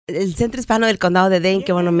el Centro Hispano del Condado de Dane,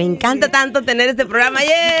 que bueno, me encanta tanto tener este programa,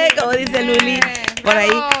 como dice Luli, por ahí.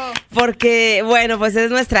 Porque, bueno, pues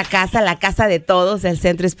es nuestra casa, la casa de todos, el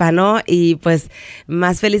Centro Hispano, y pues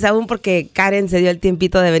más feliz aún porque Karen se dio el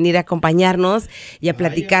tiempito de venir a acompañarnos y a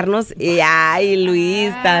platicarnos. Y ay,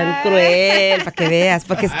 Luis, tan cruel, para que veas,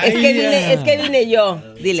 porque es que vine yo.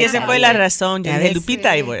 Dile. Sí, esa fue la razón, ya dije,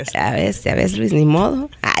 Lupita, y pues. Ya ves, Luis, ni modo.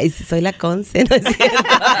 Ay, si soy la conce, ¿no es cierto?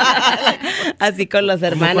 Así con los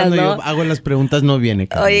hermanos, cuando ¿no? Yo hago las preguntas, no viene,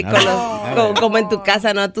 Karen. Oye, como en tu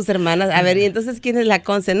casa, ¿no? Tus hermanas. A ver, ¿y entonces quién es la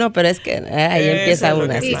conce? No, pero es que ahí empieza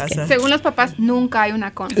una. Sí, según los papás, nunca hay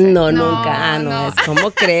una conce. No, nunca. No. Es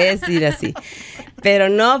como crees ir así. Pero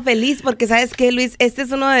no, feliz porque ¿sabes qué, Luis? Este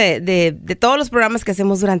es uno de todos los programas que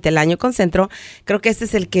hacemos durante el año con Centro. Creo que este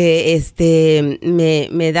es el que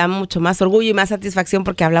me da mucho más orgullo y más satisfacción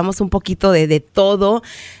porque hablamos un poquito de todo.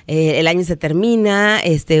 El año se termina,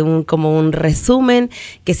 como un resumen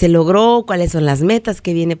que se logró, cuáles son las metas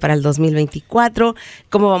que viene para el 2024,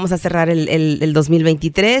 cómo vamos a cerrar el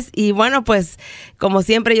 2023. Y bueno, pues como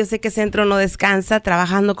siempre, yo sé que Centro no descansa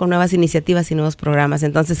trabajando con nuevas iniciativas y nuevos programas.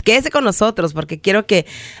 Entonces, quédese con nosotros porque quiero que,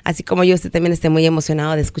 así como yo, usted también esté muy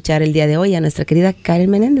emocionado de escuchar el día de hoy a nuestra querida Karen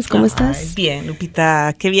Menéndez. ¿Cómo estás? Bien,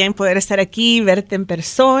 Lupita, qué bien poder estar aquí, verte en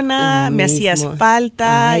persona, me hacías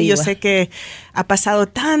falta. Yo sé que ha pasado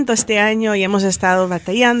tanto este año y hemos estado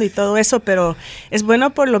batallando y todo eso, pero es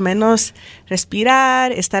bueno por lo menos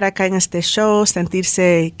respirar, estar acá en este show,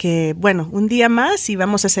 sentirse que, bueno, un día más y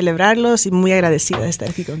vamos a celebrarlos y muy agradecida de estar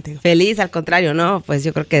aquí contigo. Feliz, al contrario, ¿no? Pues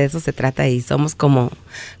yo creo que de eso se trata y somos como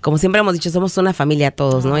siempre hemos dicho, somos una familia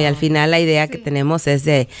todos, ¿no? Y al final la idea que tenemos es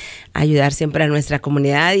de ayudar siempre a nuestra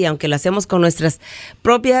comunidad y aunque lo hacemos con nuestras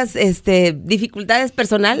propias dificultades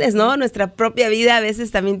personales, ¿no? Nuestra propia vida a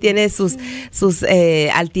veces también tiene sus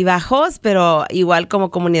altibajos, pero igual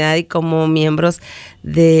como comunidad y como miembros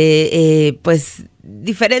de pues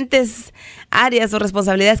diferentes áreas o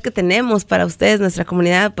responsabilidades que tenemos para ustedes, nuestra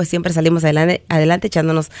comunidad, pues siempre salimos adelante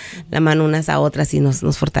echándonos la mano unas a otras y nos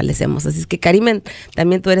fortalecemos. Así es que, Karimen,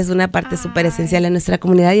 también tú eres una parte súper esencial en nuestra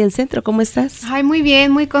comunidad y en Centro. ¿Cómo estás? Ay, muy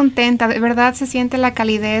bien, muy contenta. De verdad se siente la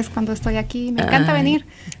calidez cuando estoy aquí. Me encanta venir.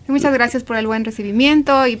 Y muchas gracias por el buen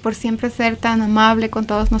recibimiento y por siempre ser tan amable con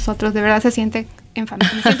todos nosotros. De verdad se siente en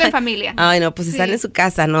familia. Me siento en familia. Ay, no, pues están en su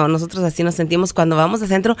casa, ¿no? Nosotros así nos sentimos cuando vamos a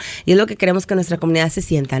Centro y es lo que queremos que nuestra comunidad se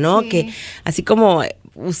sienta, ¿no? Sí. Que así como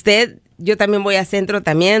usted, yo también voy a Centro,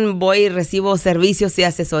 también voy y recibo servicios y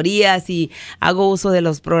asesorías y hago uso de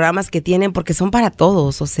los programas que tienen porque son para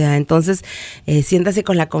todos, o sea, entonces siéntase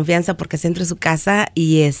con la confianza porque Centro es su casa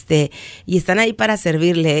y están ahí para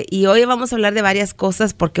servirle. Y hoy vamos a hablar de varias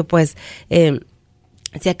cosas porque pues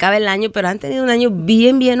se acaba el año, pero han tenido un año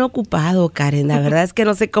bien ocupado, Karen. La verdad es que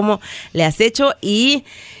no sé cómo le has hecho y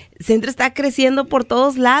Centro está creciendo por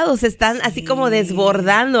todos lados, están así como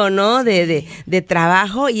desbordando, ¿no? De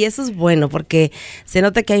trabajo y eso es bueno porque se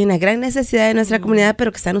nota que hay una gran necesidad de nuestra comunidad,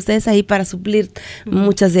 pero que están ustedes ahí para suplir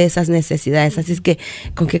muchas de esas necesidades. Así es que,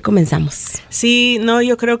 ¿con qué comenzamos? Sí, no,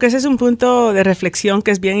 yo creo que ese es un punto de reflexión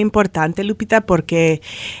que es bien importante, Lupita, porque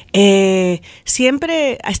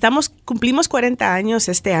siempre cumplimos 40 años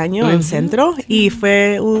este año en Centro y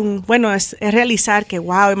fue es realizar que,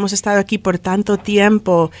 wow, hemos estado aquí por tanto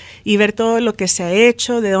tiempo y ver todo lo que se ha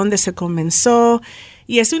hecho, de dónde se comenzó.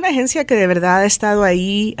 Y es una agencia que de verdad ha estado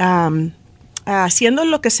ahí haciendo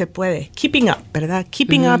lo que se puede, keeping up, ¿verdad?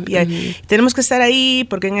 Keeping up. Y tenemos que estar ahí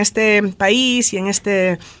porque en este país y en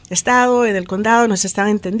este estado, en el condado, nos están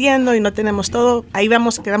entendiendo y no tenemos todo. Ahí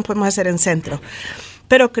vamos, ¿qué podemos hacer en Centro?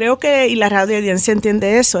 Pero creo que, y la radio audiencia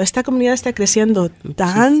entiende eso, esta comunidad está creciendo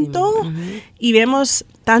tanto y vemos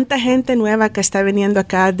tanta gente nueva que está viniendo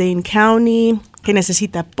acá a Dane County, que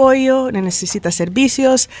necesita apoyo, necesita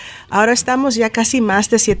servicios. Ahora estamos ya casi más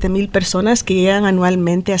de 7,000 personas que llegan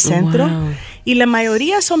anualmente a Centro. Wow. Y la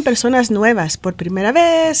mayoría son personas nuevas por primera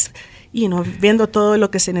vez, viendo todo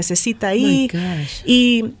lo que se necesita ahí.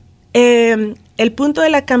 Y el punto de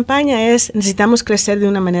la campaña es necesitamos crecer de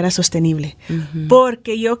una manera sostenible,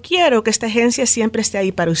 porque yo quiero que esta agencia siempre esté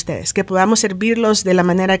ahí para ustedes, que podamos servirlos de la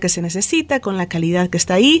manera que se necesita, con la calidad que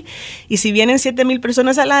está ahí. Y si vienen 7,000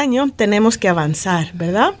 personas al año, tenemos que avanzar,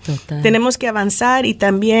 ¿verdad? Total. Tenemos que avanzar y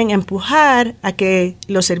también empujar a que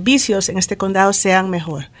los servicios en este condado sean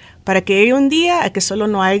mejor, para que llegue un día a que solo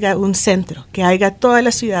no haya un centro, que haya toda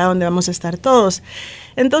la ciudad donde vamos a estar todos.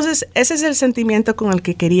 Entonces, ese es el sentimiento con el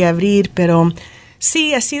que quería abrir, pero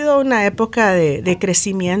sí, ha sido una época de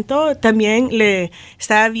crecimiento. También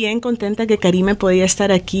estaba bien contenta que Karime podía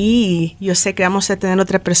estar aquí y yo sé que vamos a tener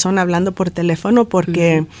otra persona hablando por teléfono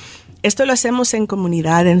porque esto lo hacemos en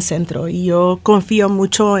comunidad en Centro y yo confío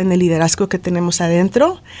mucho en el liderazgo que tenemos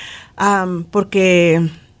adentro, porque,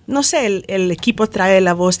 no sé, el equipo trae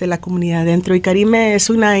la voz de la comunidad adentro y Karime es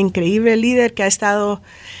una increíble líder que ha estado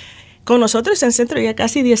con nosotros en Centro ya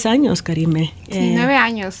casi 10 años, Karime. Sí, 9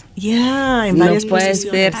 años. Ya, en no varias puede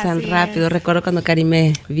posiciones. ser tan Así rápido. es. Recuerdo cuando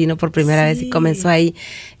Karime vino por primera vez y Sí. comenzó ahí,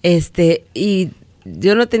 y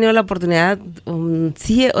yo no he tenido la oportunidad,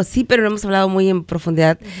 sí, pero no hemos hablado muy en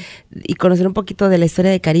profundidad y conocer un poquito de la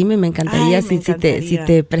historia de Karime. Me encantaría, Ay, me encantaría. si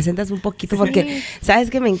te presentas un poquito, porque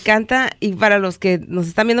sabes que me encanta, y para los que nos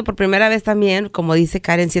están viendo por primera vez también, como dice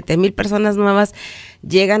Karen, 7,000 personas nuevas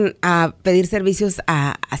llegan a pedir servicios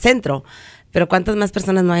a Centro. Pero ¿cuántas más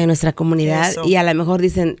personas no hay en nuestra comunidad? Eso. Y a lo mejor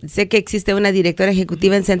dicen, sé que existe una directora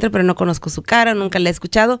ejecutiva en Centro, pero no conozco su cara, nunca la he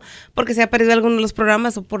escuchado, porque se ha perdido alguno de los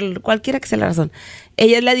programas o por cualquiera que sea la razón.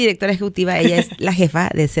 Ella es la directora ejecutiva, ella es la jefa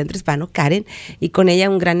de Centro Hispano, Karen, y con ella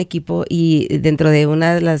un gran equipo, y dentro de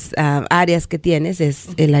una de las áreas que tienes es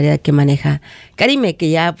el área que maneja Karime, que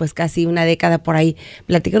ya pues casi una década por ahí.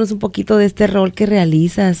 Platícanos un poquito de este rol que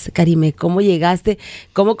realizas, Karime, cómo llegaste,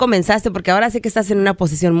 cómo comenzaste, porque ahora sé que estás en una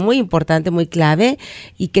posición muy importante, muy clave,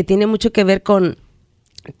 y que tiene mucho que ver con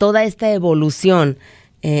toda esta evolución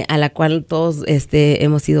a la cual todos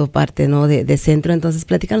hemos sido parte, ¿no? de Centro. Entonces,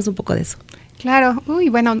 platícanos un poco de eso. Claro,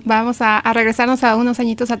 bueno, vamos a regresarnos a unos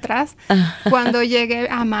añitos atrás, cuando llegué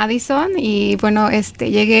a Madison y bueno,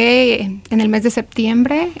 llegué en el mes de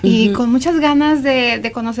septiembre y con muchas ganas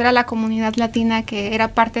de conocer a la comunidad latina que era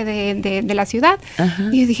parte de la ciudad.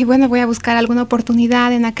 Y dije, bueno, voy a buscar alguna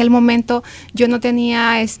oportunidad. En aquel momento yo no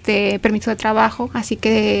tenía permiso de trabajo, así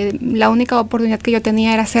que la única oportunidad que yo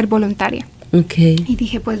tenía era ser voluntaria. Okay. Y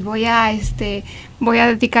dije, pues voy a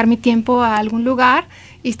dedicar mi tiempo a algún lugar.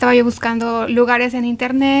 Y estaba yo buscando lugares en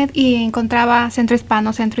internet y encontraba Centro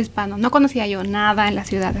Hispano. No conocía yo nada en la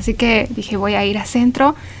ciudad, así que dije, voy a ir a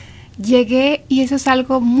Centro. Llegué y eso es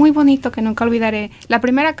algo muy bonito que nunca olvidaré. La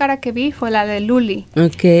primera cara que vi fue la de Luli.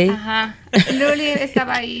 Okay. Ajá. Luli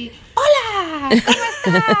estaba ahí. ¡Hola!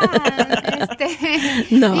 ¿Cómo están?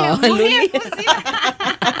 No, muy Luli. efusiva.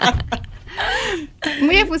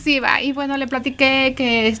 Muy efusiva. Y bueno, le platiqué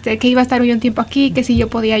que iba a estar hoy un tiempo aquí, que si yo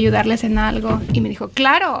podía ayudarles en algo. Y me dijo,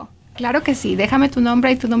 claro que sí, déjame tu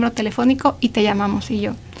nombre y tu número telefónico y te llamamos. Y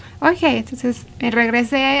yo, ok, entonces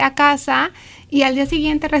regresé a casa y al día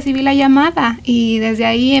siguiente recibí la llamada y desde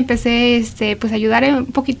ahí empecé pues a ayudar un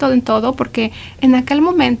poquito en todo, porque en aquel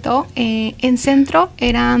momento en Centro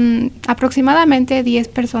eran aproximadamente 10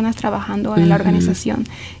 personas trabajando en la organización,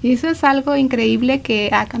 y eso es algo increíble que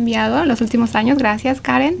ha cambiado en los últimos años. Gracias,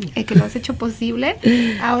 Karen, que lo has hecho posible.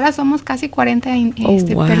 Ahora somos casi 40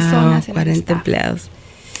 personas en 40 empleados.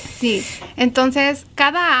 Sí, entonces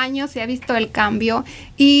cada año se ha visto el cambio,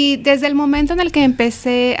 y desde el momento en el que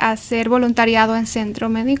empecé a hacer voluntariado en Centro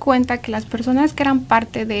me di cuenta que las personas que eran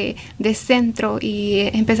parte de Centro,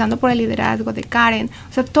 y empezando por el liderazgo de Karen,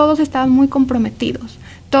 o sea, todos estaban muy comprometidos.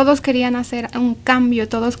 Todos querían hacer un cambio,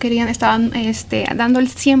 estaban dando el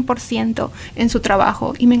 100% en su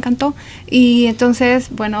trabajo, y me encantó. Y entonces,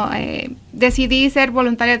 bueno, decidí ser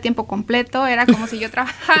voluntaria de tiempo completo. Era como si yo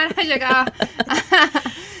trabajara,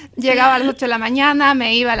 llegaba a las 8 de la mañana,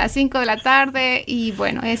 me iba a las 5 de la tarde, y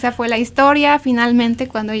bueno, esa fue la historia. Finalmente,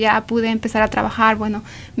 cuando ya pude empezar a trabajar, bueno,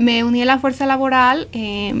 me uní a la fuerza laboral,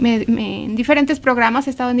 en diferentes programas, he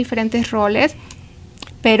estado en diferentes roles.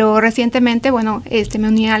 Pero recientemente, bueno, me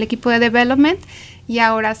uní al equipo de development y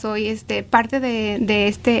ahora soy parte de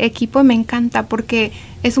este equipo, y me encanta porque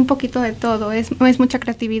es un poquito de todo. Es mucha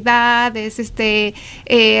creatividad, es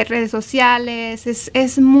redes sociales,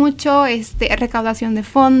 es mucho recaudación de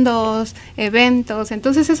fondos, eventos.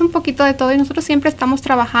 Entonces es un poquito de todo, y nosotros siempre estamos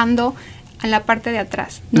trabajando en la parte de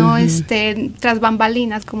atrás, no tras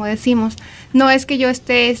bambalinas, como decimos. No es que yo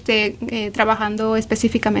esté trabajando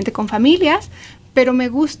específicamente con familias, pero me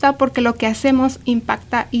gusta porque lo que hacemos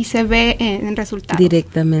impacta y se ve en resultados.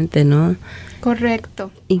 Directamente, ¿no?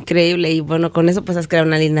 Correcto. Increíble. Y bueno, con eso pues has creado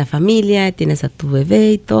una linda familia, tienes a tu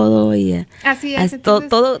bebé y todo. Y así es. Entonces,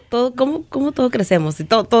 todo, ¿cómo todo crecemos? Y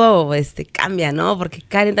todo cambia, ¿no? Porque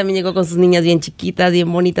Karen también llegó con sus niñas bien chiquitas,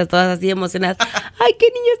 bien bonitas, todas así emocionadas. ¡Ay, qué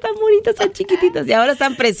niñas tan bonitas, tan chiquititas! Y ahora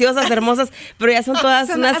están preciosas, hermosas, pero ya son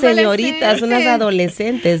todas unas señoritas, unas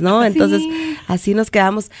adolescentes, ¿no? Entonces, así nos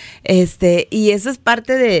quedamos. Y eso es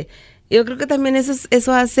parte de... Yo creo que también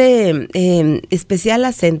eso hace especial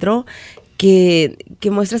a Centro, que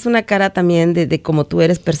muestras una cara también de cómo tú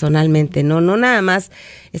eres personalmente, ¿no? No nada más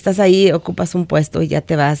estás ahí, ocupas un puesto y ya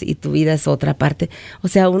te vas y tu vida es otra parte. O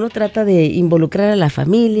sea, uno trata de involucrar a la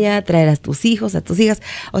familia, traer a tus hijos, a tus hijas.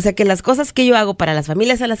 O sea, que las cosas que yo hago para las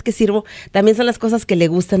familias a las que sirvo también son las cosas que le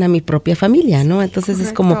gustan a mi propia familia, ¿no? Entonces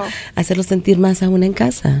es como hacerlos sentir más aún en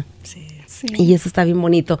casa. Sí. Sí. Y eso está bien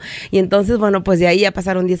bonito. Y entonces, bueno, pues de ahí ya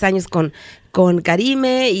pasaron 10 años con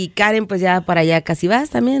Karime y Karen, pues ya para allá casi vas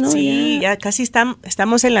también, ¿no? Sí, ya casi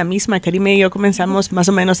estamos en la misma. Karime y yo comenzamos más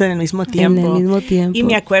o menos en el mismo tiempo. En el mismo tiempo. Y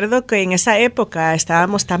me acuerdo que en esa época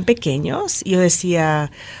estábamos tan pequeños y yo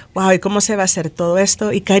decía, wow, ¿y cómo se va a hacer todo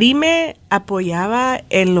esto? Y Karime apoyaba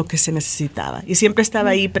en lo que se necesitaba y siempre estaba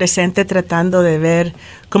ahí presente tratando de ver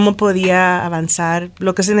cómo podía avanzar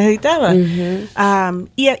lo que se necesitaba.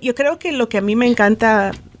 Y yo creo que lo que a mí me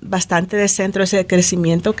encanta bastante de Centro es el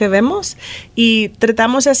crecimiento que vemos y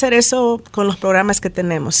tratamos de hacer eso con los programas que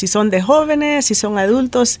tenemos. Si son de jóvenes, si son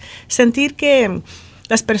adultos, sentir que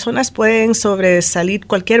las personas pueden sobresalir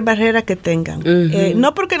cualquier barrera que tengan.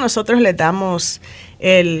 No porque nosotros les damos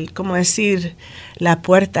la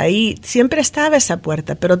puerta ahí. Siempre estaba esa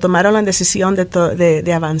puerta, pero tomaron la decisión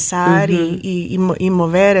de avanzar y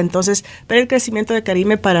mover. Entonces, ver el crecimiento de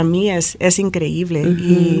Karime para mí es increíble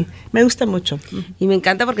y me gusta mucho. Y me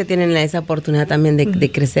encanta porque tienen esa oportunidad también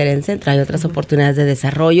de crecer en Centro. Hay otras oportunidades de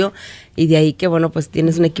desarrollo y de ahí que, bueno, pues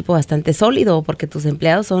tienes un equipo bastante sólido porque tus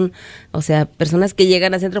empleados son, o sea, personas que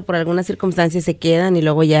llegan a Centro por algunas circunstancias, se quedan y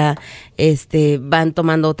luego ya van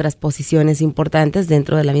tomando otras posiciones importantes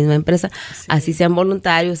dentro de la misma empresa, así sean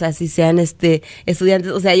voluntarios, así sean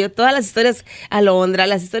estudiantes, o sea, yo todas las historias Alondra,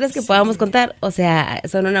 las historias que podamos contar, o sea,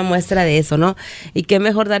 son una muestra de eso, ¿no? Y qué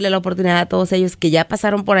mejor darle la oportunidad a todos ellos que ya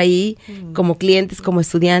pasaron por ahí como clientes, como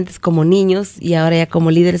estudiantes, como niños y ahora ya como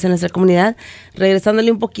líderes en nuestra comunidad,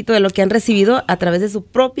 regresándole un poquito de lo que han recibido a través de su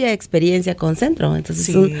propia experiencia con Centro.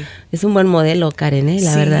 Entonces es un buen modelo, Karen,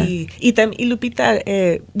 la verdad. Y Lupita,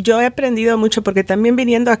 yo he aprendido mucho porque también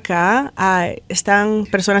viniendo acá están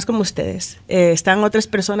personas como ustedes, están otras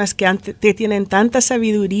personas que tienen tanta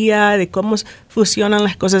sabiduría de cómo funcionan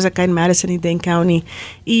las cosas acá en Madison y Dane County.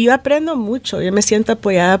 Y yo aprendo mucho, yo me siento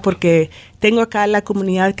apoyada porque tengo acá la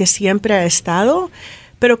comunidad que siempre ha estado.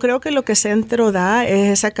 Pero creo que lo que Centro da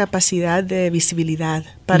es esa capacidad de visibilidad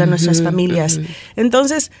para nuestras familias.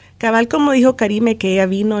 Entonces, cabal, como dijo Karime, que ella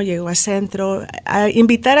llegó a Centro, a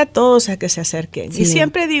invitar a todos a que se acerquen. Sí. Y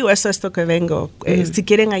siempre digo esto que vengo. Si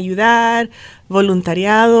quieren ayudar,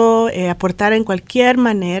 voluntariado, aportar en cualquier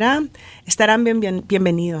manera, estarán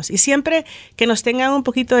bienvenidos. Y siempre que nos tengan un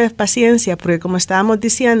poquito de paciencia, porque como estábamos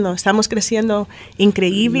diciendo, estamos creciendo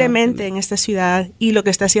increíblemente en esta ciudad y lo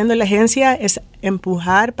que está haciendo la agencia es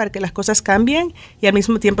empujar para que las cosas cambien y al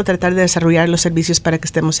mismo tiempo tratar de desarrollar los servicios para que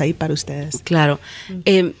estemos ahí para ustedes. Claro.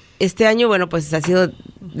 Este año, bueno, pues ha sido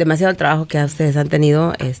demasiado el trabajo que ustedes han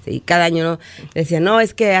tenido, y cada año ¿no? Decían, no,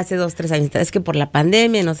 es que hace 2, 3 años, es que por la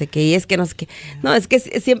pandemia, no sé qué, y es que no sé qué. No, es que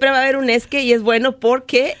siempre va a haber un y es bueno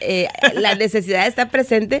porque la necesidad está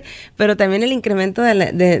presente, pero también el incremento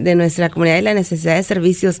de nuestra comunidad y la necesidad de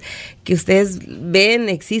servicios que ustedes ven,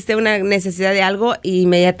 existe una necesidad de algo e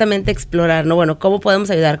inmediatamente explorar, ¿no? Bueno, ¿cómo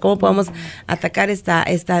podemos ayudar? ¿Cómo podemos atacar esta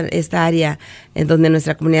área en donde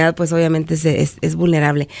nuestra comunidad, pues obviamente es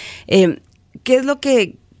vulnerable? ¿Qué es lo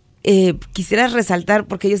que quisieras resaltar?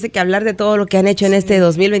 Porque yo sé que hablar de todo lo que han hecho en este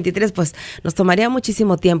 2023, pues nos tomaría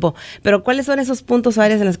muchísimo tiempo. Pero ¿cuáles son esos puntos o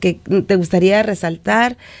áreas en los que te gustaría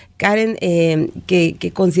resaltar, Karen,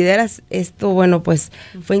 que consideras esto, bueno, pues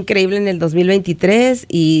fue increíble en el 2023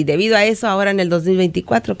 y debido a eso ahora en el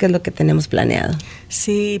 2024, ¿qué es lo que tenemos planeado?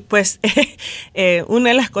 Sí, pues una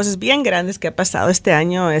de las cosas bien grandes que ha pasado este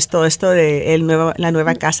año es todo esto de la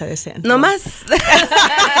nueva casa de Centro. ¿No más?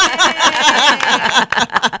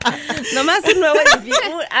 No más un nuevo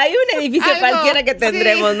edificio. Hay un edificio cualquiera que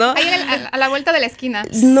tendremos, ¿no? Ahí a la vuelta de la esquina.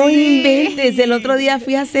 No inventes. El otro día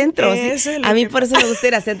fui a Centro. A mí por eso me gusta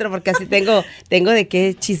ir a Centro, porque así tengo de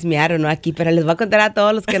qué chismear, ¿no? Aquí, pero les voy a contar a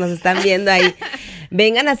todos los que nos están viendo ahí.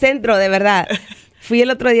 Vengan a Centro, de verdad. Fui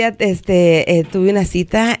el otro día, tuve una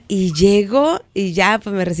cita y llego y ya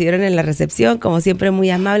pues me recibieron en la recepción, como siempre muy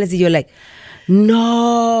amables, y yo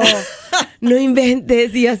no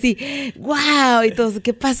inventes, y yo así, wow, y todos,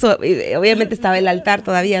 ¿qué pasó? Y obviamente estaba el altar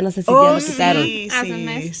todavía, no sé si ya lo quitaron.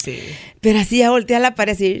 Sí. Pero así ya volteé a la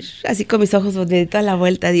pared, así con mis ojos bonitos a la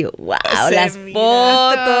vuelta, digo, wow, las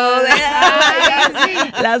fotos,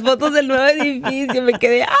 las fotos del nuevo edificio, me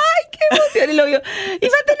quedé, ay, qué emoción, y luego yo,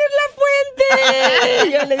 iba a tener la fuente.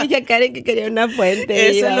 Yo le dije a Karen que quería una fuente.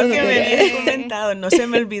 Eso es lo que me había comentado, no se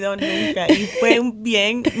me olvidó nunca, y fue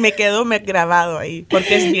me quedó grabado ahí,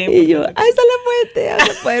 porque es bien. Y yo, Centro. Ahí está la fuente.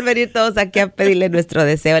 Vamos a poder venir todos aquí a pedirle nuestro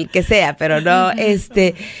deseo, el que sea, pero no,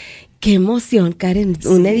 qué emoción, Karen.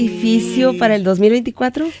 ¿Un edificio para el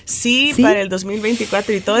 2024? Sí, para el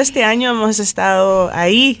 2024. Y todo este año hemos estado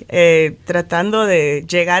ahí tratando de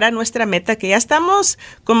llegar a nuestra meta, que ya estamos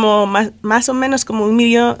como más o menos como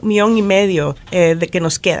 1,5 millones de que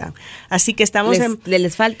nos quedan. Así que estamos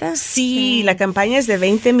 ¿Les falta? Sí, la campaña es de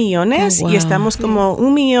 20 millones y estamos como 1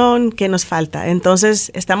 millón que nos falta.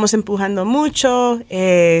 Entonces, estamos empujando mucho.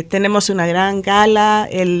 Tenemos una gran gala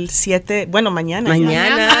el 7, mañana.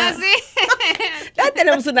 Mañana, sí. Ya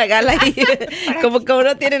tenemos una gala y como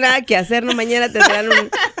no tiene nada que hacer, ¿no? Mañana tendrán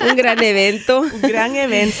un gran evento. Un gran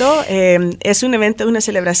evento. Es un evento, una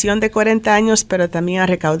celebración de 40 años, pero también a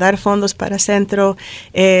recaudar fondos para Centro.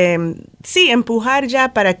 Sí, empujar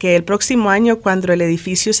ya para que el próximo año, cuando el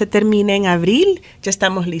edificio se termine en abril, ya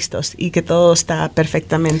estamos listos y que todo está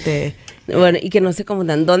perfectamente. Bueno, y que no se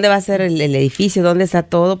confundan, ¿dónde va a ser el edificio? ¿Dónde está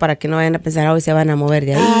todo? Para que no vayan a pensar, hoy se van a mover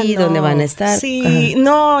de ahí, ¿dónde van a estar? Sí,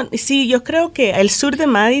 yo creo que el sur de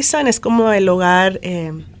Madison es como el hogar,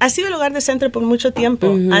 ha sido el hogar de Centro por mucho tiempo.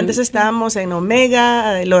 Uh-huh. Antes estábamos en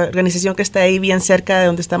Amiga, la organización que está ahí bien cerca de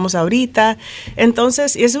donde estamos ahorita.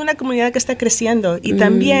 Entonces, es una comunidad que está creciendo y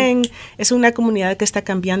también es una comunidad que está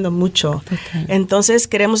cambiando mucho. Okay. Entonces,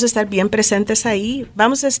 queremos estar bien presentes ahí.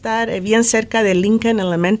 Vamos a estar bien cerca de Lincoln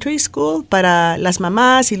Elementary School para las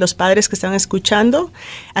mamás y los padres que están escuchando.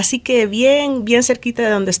 Así que bien cerquita de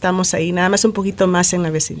donde estamos ahí, nada más un poquito más en la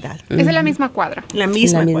vecindad. Es en la misma cuadra. La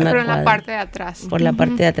misma cuadra. Pero en la parte de atrás. Por la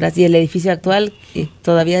parte de atrás. ¿Y el edificio actual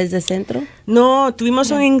todavía es de Centro? No,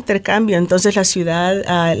 tuvimos un intercambio, entonces la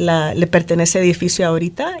ciudad le pertenece al edificio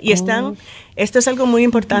ahorita y esto es algo muy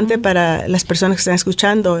importante para las personas que están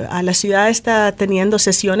escuchando. La ciudad está teniendo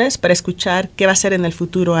sesiones para escuchar qué va a ser en el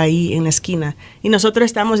futuro ahí en la esquina. Y nosotros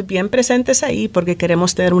estamos bien presentes ahí porque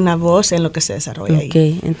queremos tener una voz en lo que se desarrolla ahí.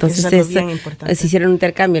 Ok, entonces es bien importante. Se hicieron un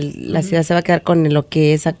intercambio. La ciudad se va a quedar con lo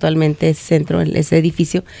que es actualmente Centro, ese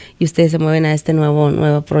edificio, y ustedes se mueven a este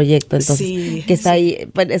nuevo proyecto. Entonces, que está ahí,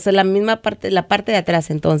 pues, eso es la misma parte, la parte de atrás,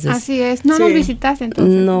 entonces. Así es. No visitaste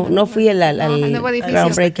entonces. No fui al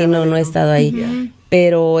groundbreaking, no he estado ahí.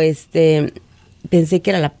 Pero pensé que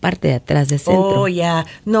era la parte de atrás de Centro. Oh, ya.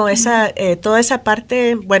 No, toda esa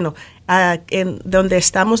parte, en donde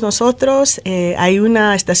estamos nosotros, hay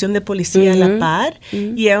una estación de policía a la par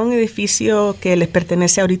y hay un edificio que le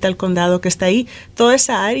pertenece ahorita al condado que está ahí. Toda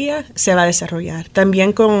esa área se va a desarrollar.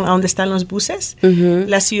 También a donde están los buses.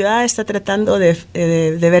 La ciudad está tratando de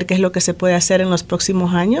ver qué es lo que se puede hacer en los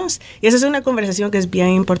próximos años. Y esa es una conversación que es bien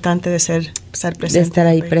importante de estar presentes. De estar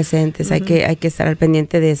ahí presentes. Hay que estar al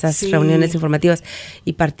pendiente de esas reuniones informativas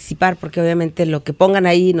y participar, porque obviamente lo que pongan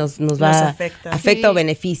ahí nos va afecta o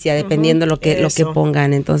beneficia, dependiendo lo que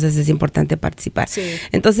pongan. Entonces es importante participar. Sí.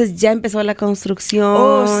 Entonces ya empezó la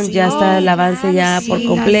construcción, ya está el avance por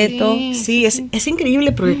completo. Sí, es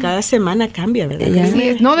increíble porque cada semana cambia, ¿verdad?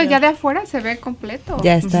 Ya de afuera se ve completo.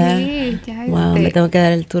 Ya está. Sí, ya me tengo que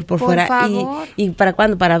dar el tour por fuera. Favor. ¿Y para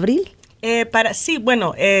cuándo? ¿Para abril? El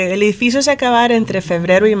edificio se acabará entre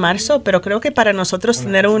febrero y marzo, pero creo que para nosotros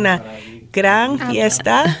tener una gran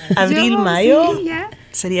fiesta, abril, mayo,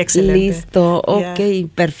 sería excelente. Listo, ok,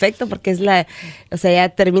 perfecto, porque ya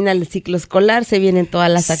termina el ciclo escolar, se vienen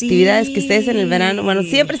todas las actividades que ustedes en el verano,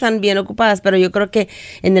 siempre están bien ocupadas, pero yo creo que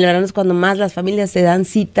en el verano es cuando más las familias se dan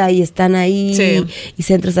cita y están ahí, y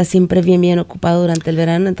Centro está siempre bien ocupado durante el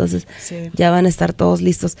verano, entonces ya van a estar todos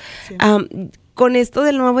listos. Sí. Con esto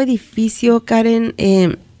del nuevo edificio, Karen,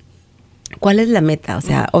 ¿cuál es la meta? O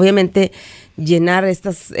sea, obviamente llenar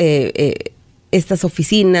estas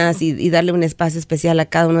oficinas y darle un espacio especial a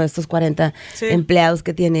cada uno de estos 40 empleados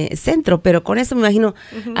que tiene Centro, pero con eso me imagino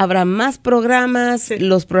habrá más programas,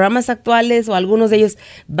 los programas actuales o algunos de ellos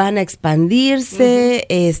van a expandirse.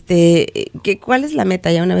 ¿Cuál es la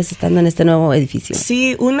meta ya una vez estando en este nuevo edificio?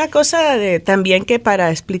 Sí, una cosa también que para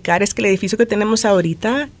explicar es que el edificio que tenemos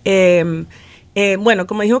ahorita,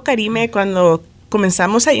 como dijo Karime, cuando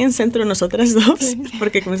comenzamos ahí en Centro nosotras dos,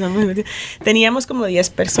 porque teníamos como 10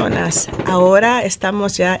 personas. Ahora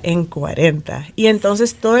estamos ya en 40. Y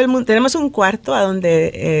entonces todo el mundo, tenemos un cuarto a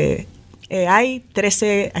donde hay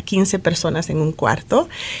 13 a 15 personas en un cuarto.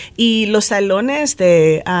 Y los salones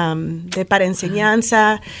para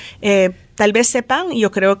enseñanza, tal vez sepan, y yo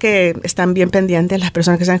creo que están bien pendientes las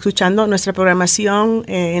personas que están escuchando, nuestra programación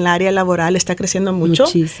en la área laboral está creciendo mucho.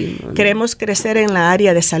 Muchísimo, ¿no? Queremos crecer en la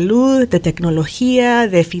área de salud, de tecnología,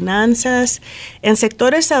 de finanzas, en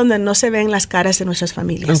sectores a donde no se ven las caras de nuestras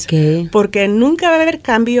familias. Okay. Porque nunca va a haber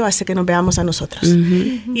cambio hasta que nos veamos a nosotros.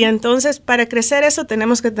 Y entonces, para crecer eso,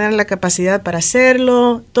 tenemos que tener la capacidad para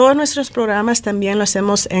hacerlo. Todos nuestros programas también lo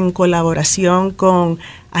hacemos en colaboración con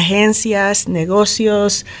agencias,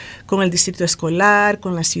 negocios, con el distrito escolar,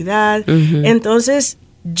 con la ciudad. Entonces,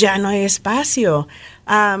 ya no hay espacio.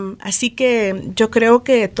 Así que yo creo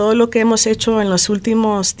que todo lo que hemos hecho en los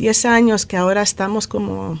últimos 10 años, que ahora estamos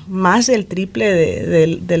como más del triple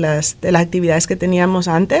de las actividades que teníamos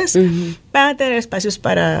antes, van a tener espacios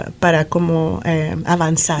para como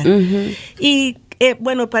avanzar. Y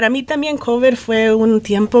bueno, para mí también COVID fue un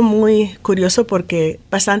tiempo muy curioso porque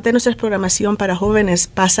bastante de nuestra programación para jóvenes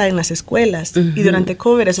pasa en las escuelas y durante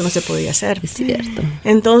COVID eso no se podía hacer. Es cierto.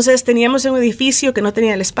 Entonces teníamos un edificio que no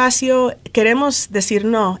tenía el espacio. Queremos decir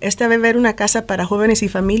no, esta debe haber una casa para jóvenes y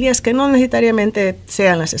familias que no necesariamente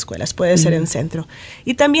sean las escuelas, puede ser en Centro.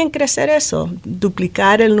 Y también crecer eso,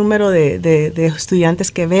 duplicar el número de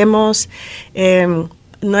estudiantes que vemos.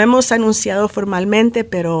 No hemos anunciado formalmente,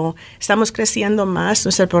 pero estamos creciendo más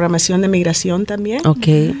nuestra programación de migración también.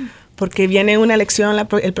 Porque viene una elección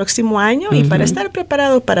el próximo año y para estar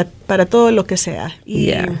preparado para todo lo que sea.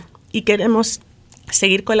 Y queremos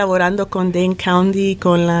seguir colaborando con Dane County,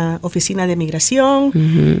 con la Oficina de Migración,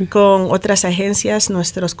 con otras agencias,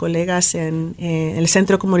 nuestros colegas en el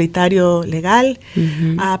Centro Comunitario Legal,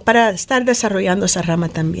 para estar desarrollando esa rama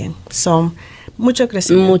también. Mucho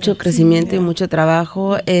crecimiento y mucho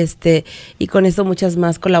trabajo, y con eso muchas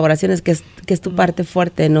más colaboraciones, que es tu parte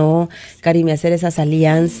fuerte, ¿no, Karime? Hacer esas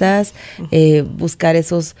alianzas, buscar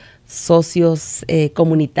esos socios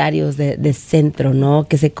comunitarios de Centro, ¿no?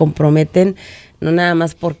 Que se comprometen, no nada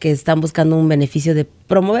más porque están buscando un beneficio de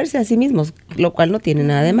promoverse a sí mismos, lo cual no tiene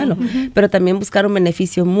nada de malo, pero también buscar un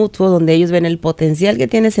beneficio mutuo donde ellos ven el potencial que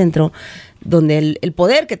tiene Centro, donde el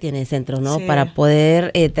poder que tiene Centro, ¿no? Sí. Para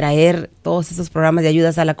poder traer todos esos programas de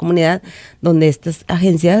ayudas a la comunidad, donde estas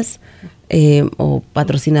agencias o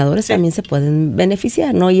patrocinadores también se pueden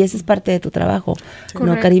beneficiar, ¿no? Y esa es parte de tu trabajo, Correcto.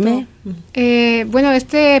 ¿no, Karime? Bueno,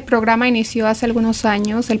 este programa inició hace algunos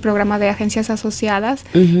años, el programa de agencias asociadas,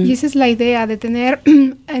 y esa es la idea de tener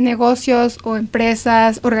negocios o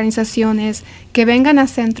empresas, organizaciones que vengan a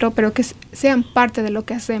Centro, pero que sean parte de lo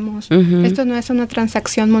que hacemos. Esto no es una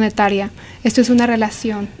transacción monetaria, esto es una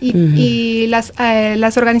relación. Y las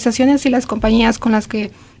organizaciones y las compañías con las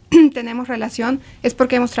que tenemos relación es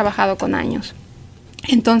porque hemos trabajado con años.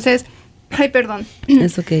 Entonces,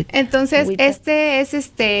 Es okay. Entonces, este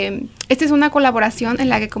es una colaboración en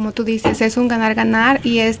la que, como tú dices, es un ganar-ganar,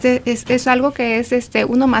 y es algo que es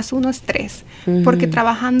 1 más 1 es 3, porque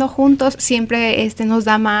trabajando juntos siempre nos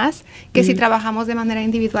da más que si trabajamos de manera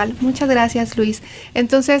individual. Muchas gracias, Luis.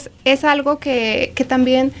 Entonces, es algo que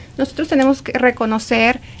también nosotros tenemos que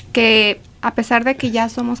reconocer, que a pesar de que ya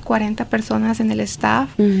somos 40 personas en el staff,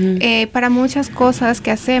 para muchas cosas que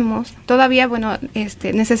hacemos, todavía,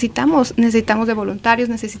 necesitamos de voluntarios,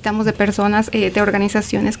 necesitamos de personas, de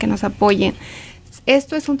organizaciones que nos apoyen.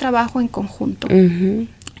 Esto es un trabajo en conjunto.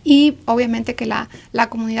 Y obviamente que la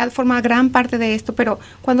comunidad forma gran parte de esto, pero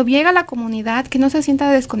cuando llega la comunidad, que no se sienta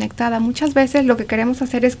desconectada. Muchas veces lo que queremos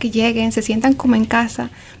hacer es que lleguen, se sientan como en casa,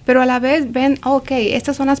 pero a la vez ven,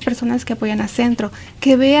 estas son las personas que apoyan a Centro,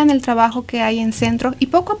 que vean el trabajo que hay en Centro, y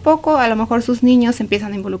poco a poco a lo mejor sus niños se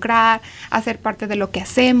empiezan a involucrar, a ser parte de lo que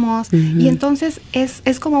hacemos, y entonces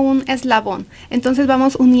es como un eslabón. Entonces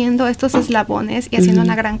vamos uniendo estos eslabones y haciendo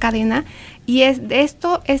una gran cadena. Y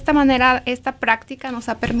esta práctica nos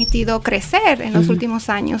ha permitido crecer en los últimos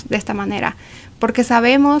años de esta manera, porque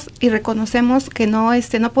sabemos y reconocemos que no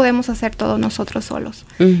podemos hacer todo nosotros solos.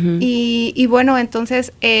 Y bueno,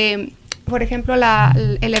 entonces, por ejemplo,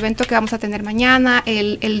 el evento que vamos a tener mañana,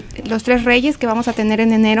 los 3 Reyes que vamos a tener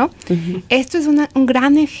en enero, esto es un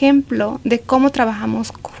gran ejemplo de cómo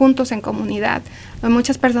trabajamos juntos en comunidad. Hay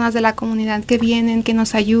muchas personas de la comunidad que vienen, que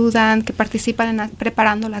nos ayudan, que participan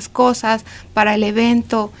preparando las cosas para el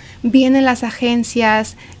evento. Vienen las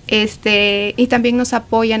agencias, y también nos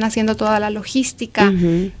apoyan haciendo toda la logística.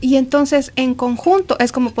 Y entonces, en conjunto,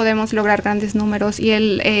 es como podemos lograr grandes números. Y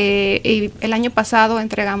el año pasado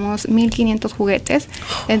entregamos 1,500 juguetes.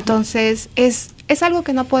 Entonces, es algo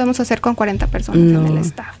que no podemos hacer con 40 personas en el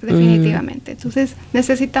staff, definitivamente. Entonces,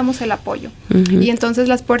 necesitamos el apoyo. Y entonces,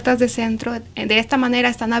 las puertas de Centro, de esta manera,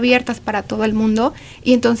 están abiertas para todo el mundo,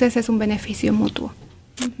 y entonces es un beneficio mutuo.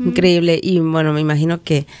 Increíble. Y bueno, me imagino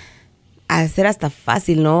que a ser hasta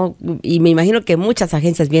fácil, ¿no? Y me imagino que muchas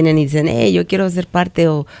agencias vienen y dicen, yo quiero ser parte,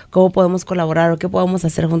 o cómo podemos colaborar, o qué podemos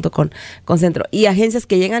hacer junto con Centro. Y agencias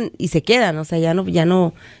que llegan y se quedan, o sea, ya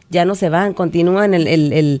no se van, continúan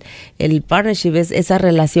el partnership, esa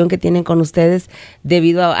relación que tienen con ustedes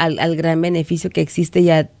debido al gran beneficio que existe y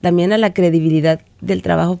también a la credibilidad del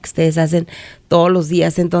trabajo que ustedes hacen todos los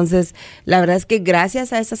días. Entonces, la verdad es que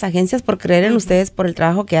gracias a esas agencias por creer en ustedes, por el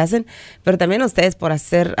trabajo que hacen, pero también a ustedes por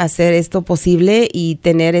hacer esto posible y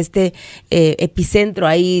tener este epicentro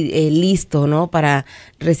ahí listo, ¿no? Para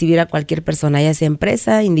recibir a cualquier persona, ya sea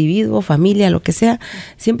empresa, individuo, familia, lo que sea.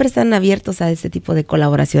 Siempre están abiertos a este tipo de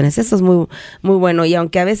colaboraciones. Eso es muy, muy bueno. Y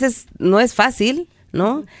aunque a veces no es fácil,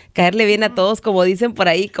 ¿no? Caerle bien a todos, como dicen por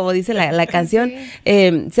ahí, como dice la canción,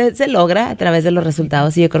 se logra a través de los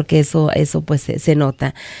resultados, y yo creo que eso pues se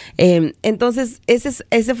nota. Entonces,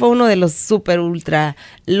 ese fue uno de los super ultra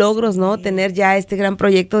logros, ¿no? Tener ya este gran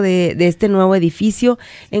proyecto de este nuevo edificio.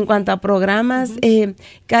 En cuanto a programas,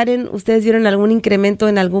 Karen, ¿ustedes vieron algún incremento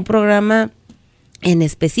en algún programa en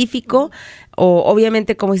específico? O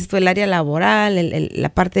obviamente, como dices tú, el área laboral, la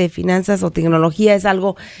parte de finanzas o tecnología es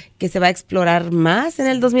algo que se va a explorar más en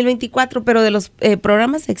el 2024, pero de los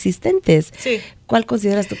programas existentes, sí. ¿Cuál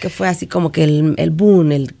consideras tú que fue así como que el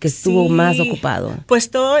boom, el que estuvo más ocupado?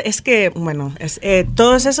 Pues todos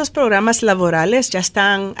esos programas laborales ya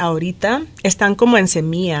están ahorita, están como en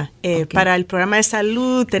semilla. Okay. Para el programa de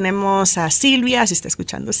salud tenemos a Silvia, si está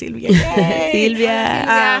escuchando Silvia.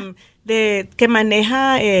 Silvia. Que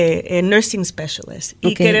maneja Nursing Specialist.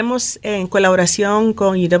 Y queremos, en colaboración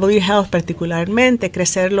con UW Health particularmente,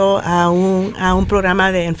 crecerlo a un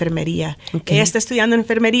programa de enfermería. Ella está estudiando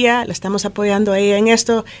enfermería, la estamos apoyando a ella en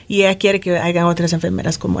esto, y ella quiere que hagan otras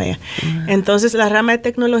enfermeras como ella. Entonces, la rama de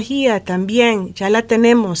tecnología también ya la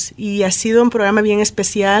tenemos, y ha sido un programa bien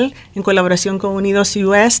especial en colaboración con Unidos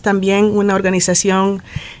US, también una organización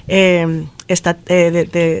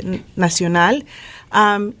nacional.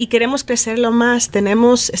 Y queremos crecerlo más.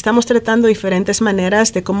 Estamos tratando diferentes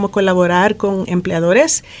maneras de cómo colaborar con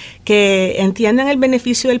empleadores que entiendan el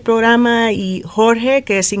beneficio del programa, y Jorge,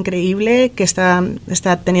 que es increíble, que está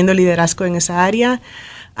teniendo liderazgo en esa área.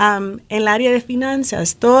 En el área de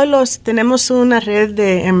finanzas, tenemos una red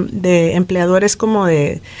de empleadores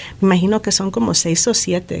me imagino que son como 6 o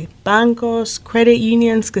 7 bancos, credit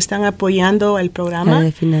unions que están apoyando el programa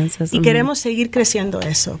de finanzas. Y queremos seguir creciendo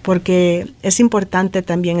eso, porque es importante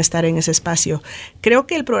también estar en ese espacio. Creo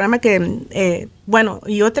que el programa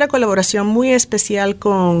y otra colaboración muy especial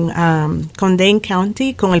con Dane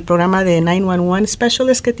County, con el programa de 911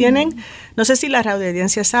 Specialist que tienen. No sé si la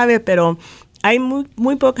audiencia sabe, pero hay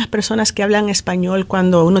muy pocas personas que hablan español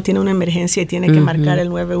cuando uno tiene una emergencia y tiene que marcar el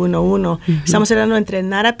 911. Estamos tratando de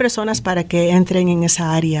entrenar a personas para que entren en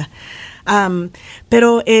esa área.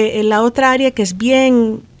 Pero la otra área que es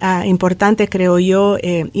bien importante, creo yo,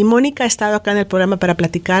 y Mónica ha estado acá en el programa para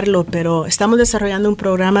platicarlo, pero estamos desarrollando un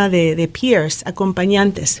programa de peers,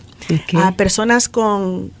 acompañantes, a personas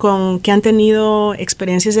que han tenido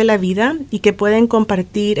experiencias de la vida y que pueden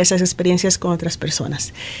compartir esas experiencias con otras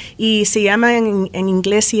personas. Y se llaman, en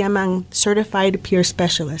inglés se llaman Certified Peer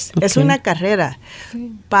Specialists. Es una carrera.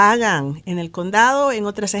 Sí. Pagan en el condado, en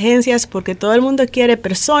otras agencias, porque todo el mundo quiere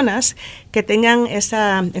personas que tengan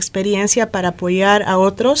esa experiencia para apoyar a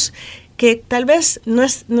otros que tal vez no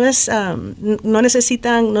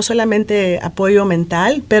necesitan no solamente apoyo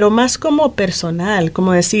mental, pero más como personal,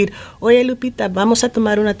 como decir, oye Lupita, vamos a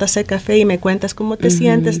tomar una taza de café y me cuentas cómo te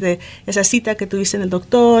sientes de esa cita que tuviste en el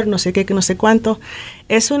doctor, no sé qué, que no sé cuánto.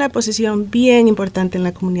 Es una posición bien importante en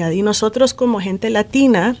la comunidad, y nosotros como gente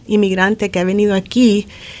latina, inmigrante que ha venido aquí,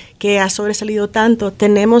 que ha sobresalido tanto,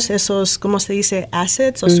 tenemos esos, ¿cómo se dice?,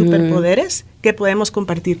 assets o superpoderes que podemos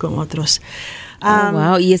compartir con otros.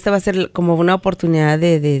 Wow, y esta va a ser como una oportunidad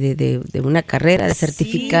de una carrera, de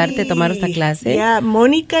certificarte, tomar esta clase.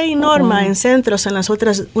 Mónica y Norma en Centro son las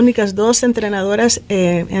otras únicas 2 entrenadoras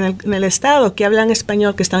en el estado que hablan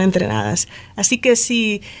español, que están entrenadas. Así que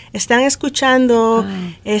si están escuchando,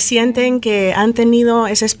 sienten que han tenido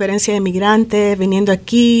esa experiencia de migrante, viniendo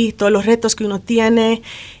aquí, todos los retos que uno tiene,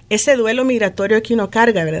 ese duelo migratorio que uno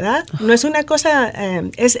carga, ¿verdad? No es una cosa,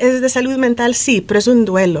 es de salud mental, sí, pero es un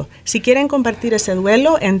duelo. Si quieren compartir ese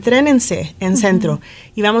duelo, entrénense en Centro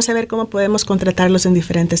y vamos a ver cómo podemos contratarlos en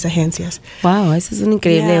diferentes agencias. Wow, esa es una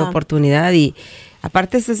increíble oportunidad, y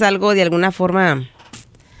aparte eso es algo de alguna forma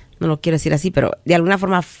no lo quiero decir así, pero de alguna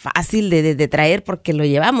forma fácil de traer porque lo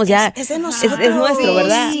llevamos ya. Es nuestro,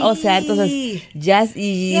 ¿verdad? O sea, entonces ya,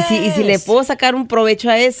 y si le puedo sacar un provecho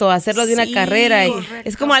a eso, hacerlo de una carrera.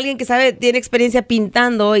 Es como alguien que tiene experiencia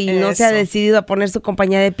pintando y no se ha decidido a poner su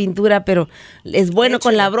compañía de pintura, pero es bueno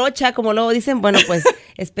con la brocha, como luego dicen, bueno, pues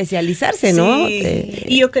especializarse, ¿no?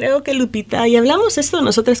 Y yo creo que Lupita, y hablamos esto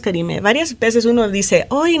nosotras, Karime, varias veces uno dice,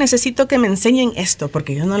 hoy necesito que me enseñen esto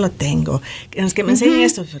porque yo no lo tengo, que me enseñen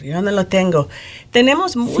esto porque yo no lo tengo.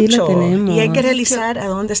 Tenemos mucho y hay que realizar a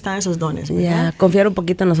dónde están esos dones, ¿verdad? Confiar un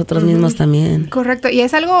poquito en nosotros mismos también. Correcto, y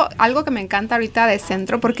es algo que me encanta ahorita de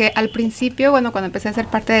Centro, porque al principio, bueno, cuando empecé a ser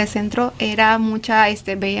parte de Centro, era mucha,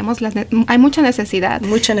 veíamos hay mucha necesidad.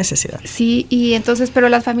 Mucha necesidad. Sí, y entonces, pero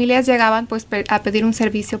las familias llegaban pues a pedir un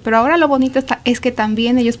servicio, pero ahora lo bonito es que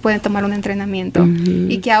también ellos pueden tomar un entrenamiento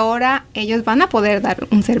y que ahora ellos van a poder dar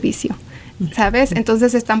un servicio, ¿sabes?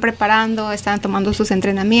 Entonces se están preparando, están tomando sus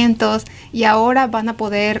entrenamientos y ahora van a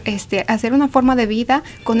poder hacer una forma de vida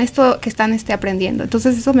con esto que están aprendiendo.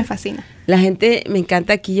 Entonces eso me fascina. La gente, me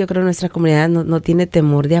encanta aquí, yo creo nuestra comunidad no tiene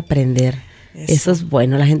temor de aprender. Eso es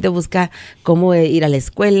bueno, la gente busca cómo ir a la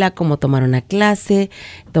escuela, cómo tomar una clase,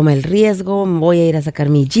 toma el riesgo, voy a ir a sacar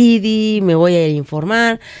mi GED, me voy a ir a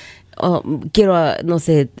informar, quiero, no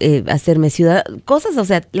sé, hacerme ciudadano, cosas, o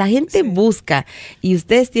sea, la gente busca y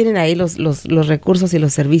ustedes tienen ahí los recursos y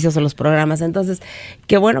los servicios o los programas, entonces,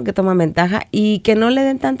 qué bueno que toman ventaja y que no le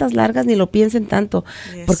den tantas largas ni lo piensen tanto,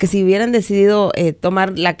 porque si hubieran decidido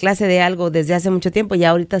tomar la clase de algo desde hace mucho tiempo, ya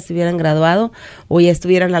ahorita se hubieran graduado o ya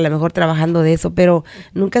estuvieran a lo mejor trabajando de eso, pero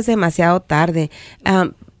nunca es demasiado tarde.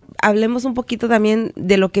 Hablemos un poquito también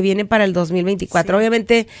de lo que viene para el 2024.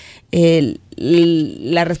 Obviamente,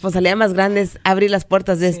 la responsabilidad más grande es abrir las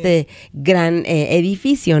puertas de este gran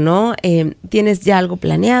edificio, ¿no? ¿Tienes ya algo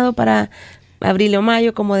planeado para abril o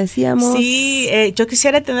mayo, como decíamos? Sí, yo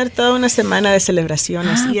quisiera tener toda una semana de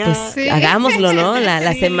celebraciones. Hagámoslo, ¿no?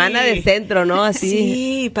 La semana del Centro, ¿no? Así.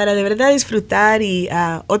 Sí, para de verdad disfrutar. Y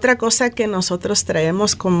otra cosa que nosotros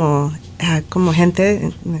traemos como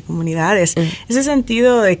gente en comunidades, ese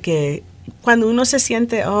sentido de que cuando uno se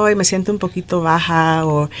siente, me siento un poquito baja,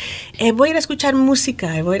 o voy a ir a escuchar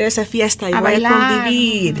música, voy a ir a esa fiesta, y voy a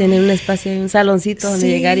convivir. Tener un espacio, un saloncito donde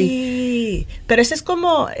llegar pero ese es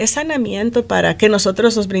como sanamiento para que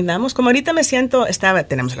nosotros nos brindamos. Como ahorita me siento,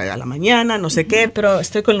 tenemos la gala mañana, no sé qué, pero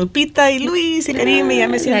estoy con Lupita y Luis y Karime, y ya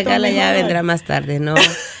me siento la gala mejor. Ya vendrá más tarde, ¿no?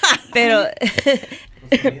 Pero,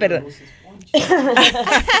 perdón.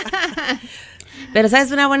 Pero,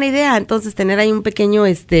 ¿sabes? Una buena idea, entonces, tener ahí un pequeño,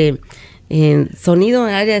 sonido,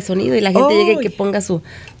 área de sonido, y la gente llegue y que ponga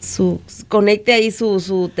conecte ahí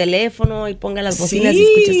su teléfono y ponga las bocinas y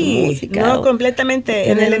escuche su música. No, completamente.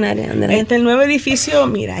 En el nuevo edificio,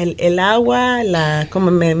 mira, el agua, como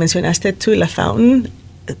me mencionaste tú, la fountain,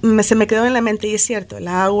 se me quedó en la mente, y es cierto, el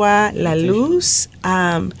agua, la luz,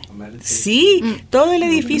 todo el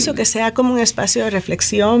edificio que sea como un espacio de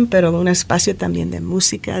reflexión, pero un espacio también de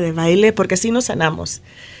música, de baile, porque así nos sanamos.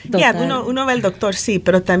 Uno va al doctor, sí,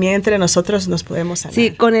 pero también entre nosotros nos podemos sanar.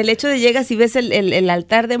 Sí, con el hecho de llegas y ves el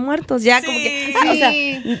altar de muertos, ya como que, o sea,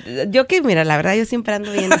 yo mira, la verdad, yo siempre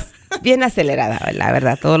ando bien acelerada, la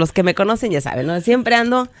verdad, todos los que me conocen ya saben, ¿no? Siempre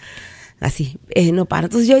ando así, no paro.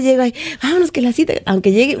 Entonces yo llego ahí, vámonos que la cita,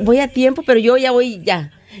 aunque llegue, voy a tiempo, pero yo ya voy, que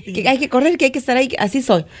hay que correr, que hay que estar ahí, así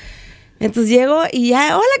soy. Entonces llego y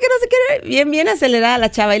ya, hola, que no sé qué, bien acelerada la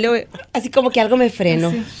chava, y luego así como que algo me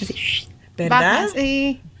freno. Así. ¿Verdad?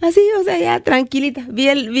 Sí. Así, o sea, ya tranquilita. Vi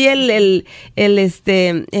el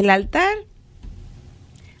altar.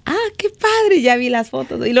 Qué padre, ya vi las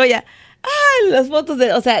fotos. Y luego ya, las fotos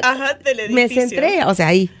o sea, me centré, o sea,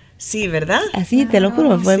 ahí. Sí, ¿verdad? Así, te lo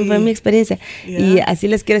juro, fue mi experiencia. Yeah. Y así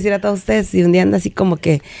les quiero decir a todos ustedes, si un día anda así como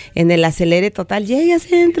que en el acelere total, llegue a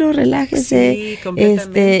Centro, relájese. Sí,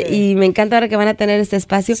 completamente. Y me encanta ahora que van a tener este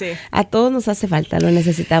espacio. Sí. A todos nos hace falta, lo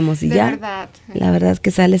necesitamos. Y de ya, verdad. La verdad es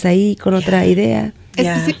que sales ahí con otra idea.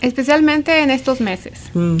 Especialmente en estos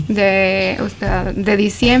meses, de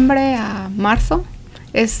diciembre a marzo.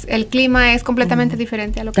 El clima es completamente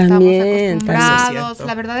diferente a lo que estamos acostumbrados.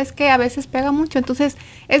 La verdad es que a veces pega mucho. Entonces,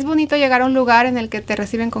 es bonito llegar a un lugar en el que te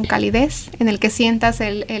reciben con calidez, en el que sientas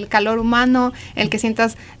el calor humano, el que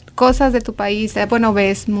sientas cosas de tu país. Bueno,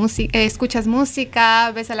 ves música, escuchas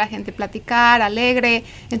música, ves a la gente platicar, alegre.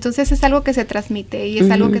 Entonces, es algo que se transmite y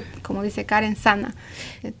es algo que, como dice Karen, sana.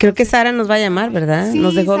 Entonces, creo que Sara nos va a llamar, ¿verdad? Sí,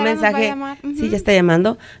 nos dejó Sara un mensaje. Sí, ya está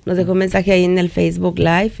llamando. Nos dejó un mensaje ahí en el Facebook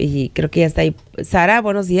Live y creo que ya está ahí. Sara,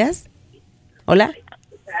 buenos días. Hola.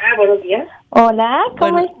 Sara, buenos días. Hola,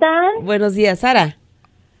 ¿cómo están? Buenos días, Sara.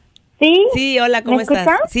 ¿Sí? Sí, hola, ¿cómo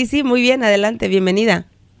estás? Sí, muy bien, adelante, bienvenida.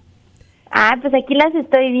 Pues aquí las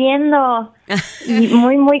estoy viendo y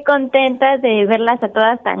muy, muy contentas de verlas a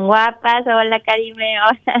todas tan guapas. Hola, Karime,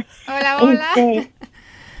 hola. Hola.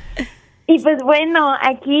 Y pues bueno,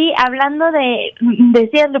 aquí hablando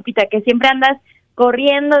decías, Lupita, que siempre andas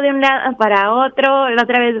corriendo de un lado para otro. La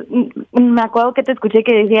otra vez me acuerdo que te escuché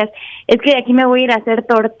que decías, es que de aquí me voy a ir a hacer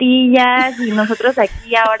tortillas y nosotros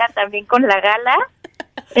aquí ahora también con la gala.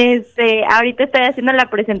 Ahorita estoy haciendo la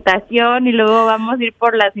presentación y luego vamos a ir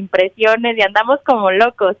por las impresiones y andamos como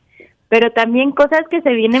locos. Pero también cosas que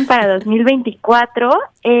se vienen para 2024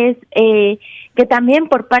 es que también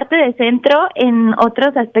por parte de Centro, en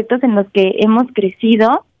otros aspectos en los que hemos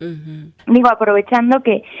crecido, aprovechando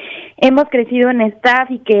que hemos crecido en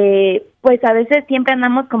staff y que pues a veces siempre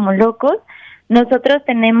andamos como locos, nosotros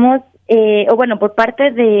tenemos, por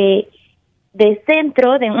parte de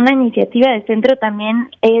Centro, de una iniciativa de Centro también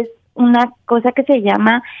es una cosa que se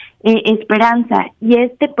llama Esperanza, y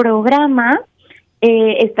este programa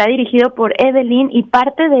está dirigido por Evelyn, y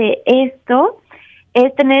parte de esto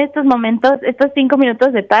es tener estos momentos, estos 5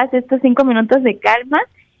 minutos de paz, estos 5 minutos de calma,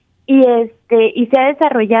 y se ha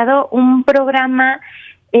desarrollado un programa,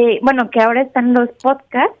 que ahora están los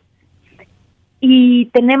podcasts, y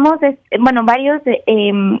tenemos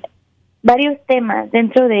varios temas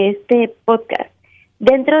dentro de este podcast.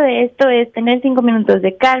 Dentro de esto es tener 5 minutos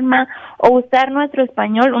de calma o usar nuestro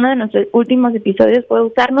español. Uno de nuestros últimos episodios fue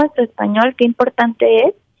usar nuestro español, qué importante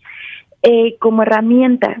es, como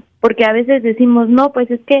herramienta, porque a veces decimos, no, pues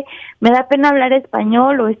es que me da pena hablar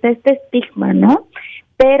español o está este estigma, ¿no?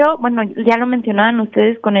 Pero, bueno, ya lo mencionaban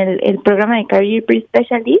ustedes con el programa de Career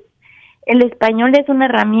Pre-Specialist, el español es una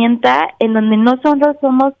herramienta en donde no solo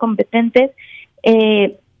somos competentes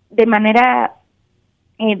de manera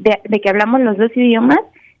de que hablamos los dos idiomas,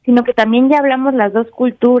 sino que también ya hablamos las dos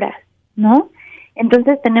culturas, ¿no?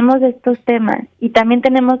 Entonces tenemos estos temas, y también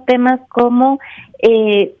tenemos temas como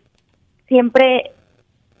siempre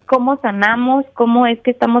cómo sanamos, cómo es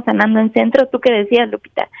que estamos sanando en Centro. Tú que decías,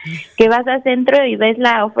 Lupita, que vas a Centro y ves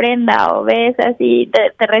la ofrenda o ves así,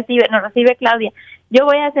 nos recibe Claudia. Yo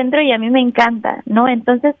voy a Centro y a mí me encanta, ¿no?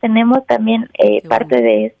 Entonces tenemos también parte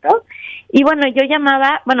de esto. Y bueno, yo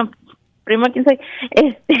llamaba, primero, ¿quién soy?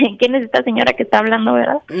 ¿Quién es esta señora que está hablando,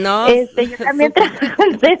 verdad? No. Yo también trabajo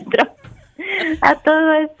en Centro a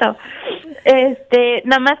todo esto.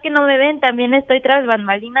 Nada más que no me ven, también estoy tras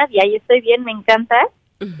bambalinas y ahí estoy bien, me encanta.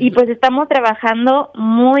 Y pues estamos trabajando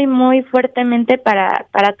muy, muy fuertemente para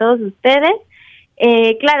todos ustedes.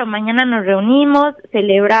 Claro, mañana nos reunimos,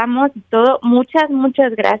 celebramos y todo. Muchas,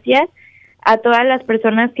 muchas gracias a todas las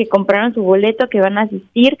personas que compraron su boleto, que van a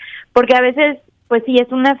asistir, porque a veces, pues sí,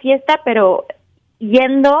 es una fiesta, pero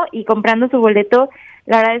yendo y comprando su boleto,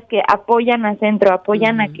 la verdad es que apoyan a Centro,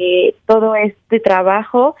 apoyan a que todo este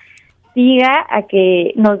trabajo siga, a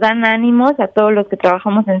que nos dan ánimos a todos los que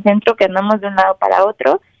trabajamos en Centro, que andamos de un lado para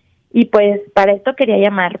otro. Y pues para esto quería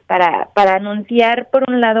llamar, para anunciar, por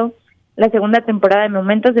un lado, la segunda temporada de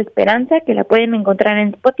Momentos de Esperanza, que la pueden encontrar en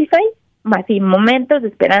Spotify, más y Momentos de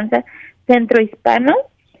Esperanza Centro Hispano,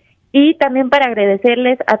 y también para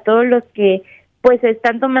agradecerles a todos los que pues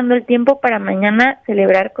están tomando el tiempo para mañana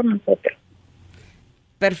celebrar con nosotros.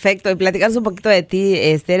 Perfecto, y platicamos un poquito de ti.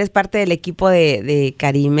 Eres parte del equipo de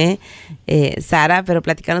Karime, Sara, pero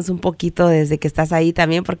platícanos un poquito desde que estás ahí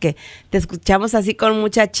también, porque te escuchamos así con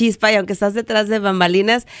mucha chispa, y aunque estás detrás de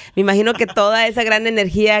bambalinas, me imagino que toda esa gran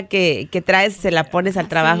energía que traes se la pones al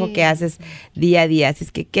trabajo que haces día a día. Así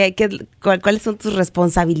es que, ¿cuáles son tus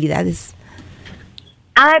responsabilidades?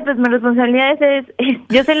 Pues mi responsabilidad es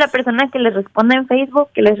yo soy la persona que les responde en Facebook,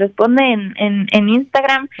 que les responde en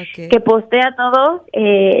Instagram, que postea todos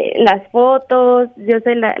las fotos. Yo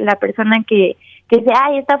soy la persona que dice,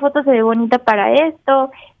 esta foto se ve bonita para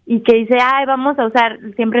esto, y que dice, vamos a usar,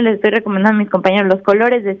 siempre les estoy recomendando a mis compañeros los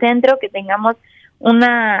colores de Centro, que tengamos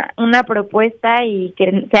una propuesta y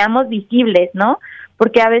que seamos visibles, ¿no?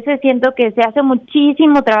 Porque a veces siento que se hace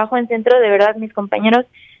muchísimo trabajo en Centro, de verdad, mis compañeros,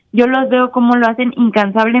 yo los veo cómo lo hacen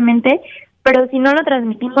incansablemente, pero si no lo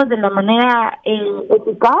transmitimos de la manera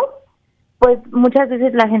eficaz, pues muchas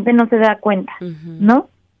veces la gente no se da cuenta, ¿no?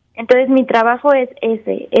 Entonces mi trabajo es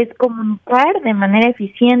es comunicar de manera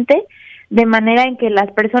eficiente, de manera en que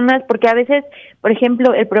las personas, porque a veces, por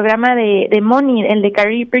ejemplo, el programa de Moni, el de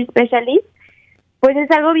Career Pre-Specialist, pues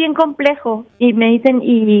es algo bien complejo, y me dicen,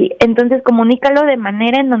 y entonces comunícalo de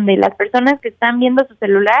manera en donde las personas que están viendo su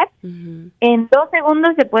celular en 2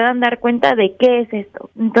 segundos se puedan dar cuenta de qué es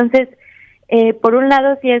esto. Entonces, por un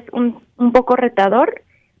lado sí es un poco retador,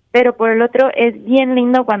 pero por el otro es bien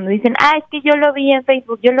lindo cuando dicen, es que yo lo vi en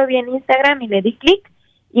Facebook, yo lo vi en Instagram y le di clic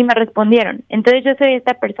y me respondieron. Entonces yo soy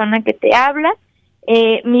esta persona que te habla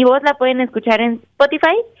Mi voz la pueden escuchar en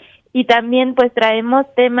Spotify y también pues traemos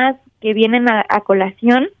temas que vienen a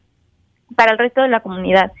colación para el resto de la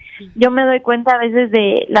comunidad. Yo me doy cuenta a veces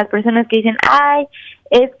de las personas que dicen, ay,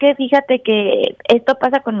 es que fíjate que esto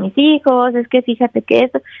pasa con mis hijos, es que fíjate que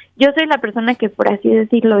esto. Yo soy la persona que, por así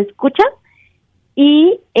decirlo, escucha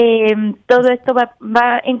y todo esto va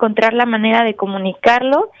a encontrar la manera de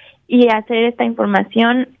comunicarlo y hacer esta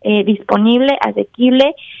información disponible,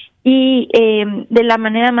 asequible y de la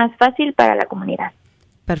manera más fácil para la comunidad.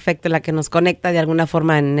 Perfecto, la que nos conecta de alguna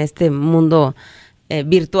forma en este mundo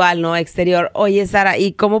virtual, ¿no? Exterior. Oye, Sara,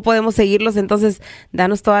 ¿y cómo podemos seguirlos? Entonces,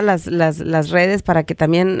 danos todas las redes para que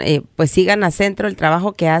también pues sigan a Centro el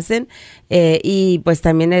trabajo que hacen y pues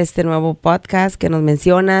también este nuevo podcast que nos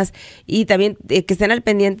mencionas y también que estén al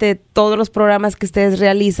pendiente de todos los programas que ustedes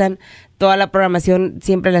realizan. Toda la programación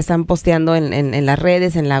siempre la están posteando en las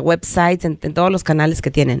redes, en la website, en todos los canales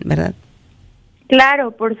que tienen, ¿verdad?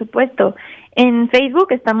 Claro, por supuesto. En Facebook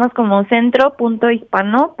estamos como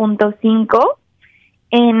centro.hispano.5.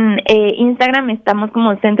 En Instagram estamos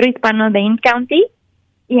como Centro Hispano Dane County.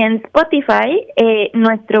 Y en Spotify,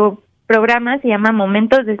 nuestro programa se llama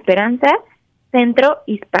Momentos de Esperanza, Centro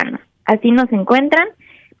Hispano. Así nos encuentran.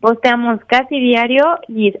 Posteamos casi diario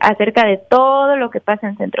y acerca de todo lo que pasa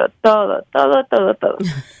en Centro, todo.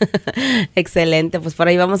 Excelente, pues por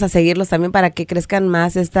ahí vamos a seguirlos también para que crezcan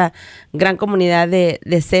más esta gran comunidad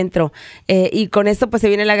de Centro. Y con esto pues se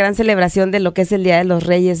viene la gran celebración de lo que es el Día de los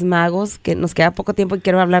Reyes Magos, que nos queda poco tiempo y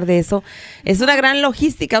quiero hablar de eso. Es una gran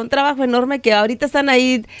logística, un trabajo enorme que ahorita están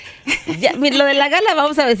ahí. Ya, lo de la gala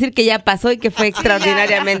vamos a decir que ya pasó y que fue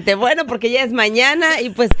extraordinariamente bueno porque ya es mañana y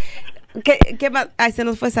pues... ¿Qué más? Ay, se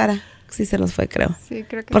nos fue Sara. Sí, se nos fue, creo. Sí,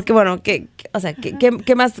 creo que porque, bueno, ¿qué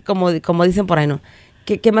más, como dicen por ahí, no?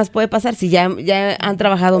 ¿Qué más puede pasar? Si ya han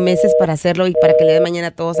trabajado meses para hacerlo y para que el día de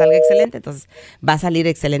mañana todo salga excelente, entonces va a salir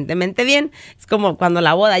excelentemente bien. Es como cuando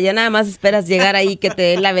la boda, ya nada más esperas llegar ahí que te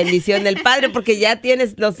den la bendición del padre porque ya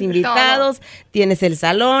tienes los invitados, tienes el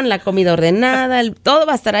salón, la comida ordenada, todo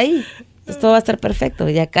va a estar ahí. Entonces todo va a estar perfecto.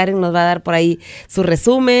 Ya Karen nos va a dar por ahí su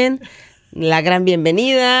resumen. La gran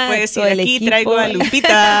bienvenida. Pues todo el aquí equipo. Traigo a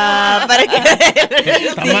Lupita para que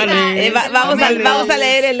vamos a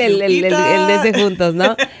leer el de ese juntos,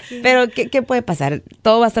 ¿no? Pero ¿qué puede pasar?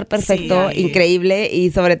 Todo va a estar perfecto, sí, increíble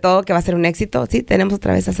y sobre todo que va a ser un éxito. Sí, tenemos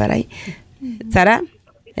otra vez a Sara ahí. Sara,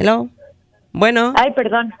 hello. Bueno. Ay,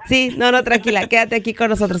 perdón. Sí, no, tranquila, quédate aquí con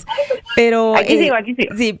nosotros. Pero aquí sigo.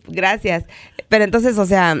 Sí, gracias. Pero entonces, o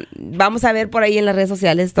sea, vamos a ver por ahí en las redes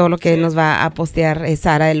sociales todo lo que nos va a postear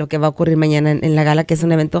Sara de lo que va a ocurrir mañana en la gala, que es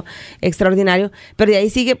un evento extraordinario. Pero de ahí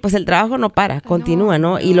sigue, pues el trabajo no para, continúa,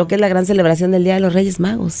 ¿no? Y lo que es la gran celebración del Día de los Reyes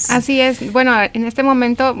Magos. Así es. Bueno, en este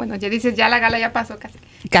momento, ya dices, ya la gala ya pasó casi.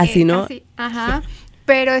 Casi, ¿no? Casi, ajá.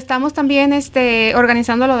 Pero estamos también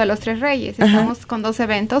organizando lo de los Tres Reyes. Estamos con 2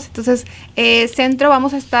 eventos. Entonces, Centro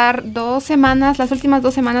vamos a estar 2 semanas, las últimas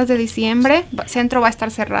 2 semanas de diciembre. Centro va a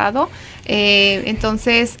estar cerrado.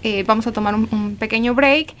 Entonces, vamos a tomar un pequeño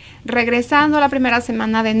break. Regresando a la primera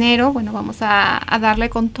semana de enero, vamos a darle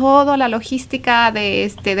con todo la logística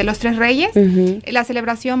de los Tres Reyes. La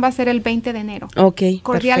celebración va a ser el 20 de enero. Ok,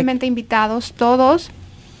 cordialmente invitados todos.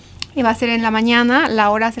 Y va a ser en la mañana, la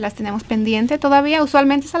hora se las tenemos pendiente todavía,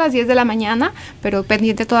 usualmente es a las 10 de la mañana, pero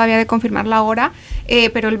pendiente todavía de confirmar la hora,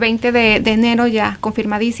 pero el 20 de enero ya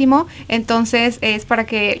confirmadísimo, entonces es para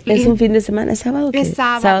que... ¿Es un fin de semana? ¿Es sábado? Es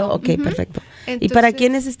sábado. Ok, perfecto. Entonces, ¿y para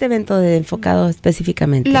quién es este evento enfocado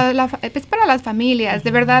específicamente? Es para las familias,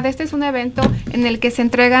 de verdad, este es un evento en el que se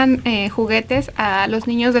entregan juguetes a los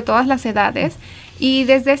niños de todas las edades. Y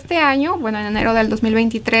desde este año, en enero del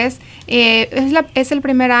 2023, es el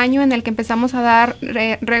primer año en el que empezamos a dar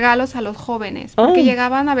regalos a los jóvenes. Porque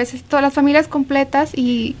llegaban a veces todas las familias completas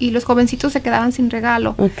y los jovencitos se quedaban sin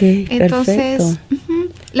regalo. Ok, entonces,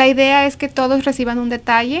 la idea es que todos reciban un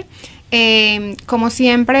detalle. Como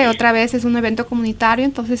siempre, otra vez es un evento comunitario,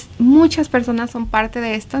 entonces muchas personas son parte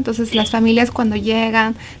de esto, entonces las familias cuando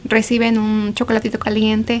llegan reciben un chocolatito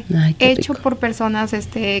caliente hecho por personas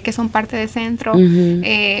que son parte de Centro,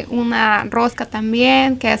 una rosca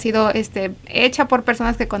también que ha sido hecha por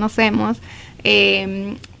personas que conocemos,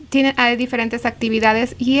 hay diferentes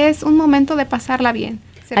actividades y es un momento de pasarla bien.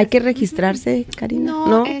 ¿Hay que registrarse, Karina?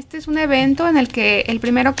 No, este es un evento en el que el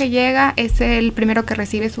primero que llega es el primero que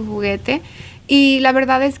recibe su juguete. Y la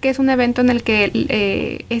verdad es que es un evento en el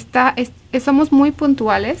que somos muy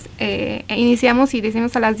puntuales. Iniciamos y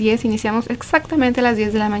decimos a las 10, iniciamos exactamente a las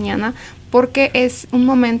 10 de la mañana, porque es un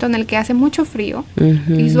momento en el que hace mucho frío.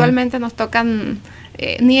 Y usualmente nos tocan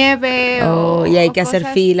nieve y hay que hacer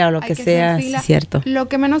fila o lo que sea, sí, cierto. Lo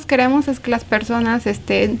que menos queremos es que las personas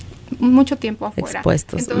mucho tiempo afuera.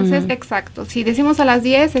 Expuestos. Entonces, exacto. Si decimos a las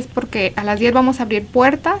 10 es porque a las 10 vamos a abrir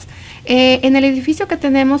puertas. En el edificio que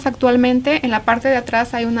tenemos actualmente, en la parte de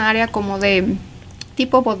atrás hay una área como de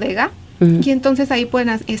tipo bodega. Y entonces ahí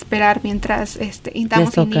pueden esperar mientras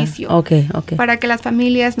damos inicio. Okay. Para que las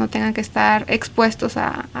familias no tengan que estar expuestos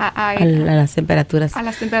a las temperaturas. A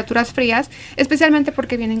las temperaturas frías, especialmente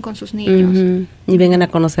porque vienen con sus niños. Y vengan a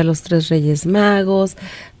conocer los 3 Reyes Magos,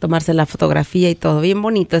 tomarse la fotografía y todo. Bien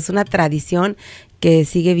bonito. Es una tradición que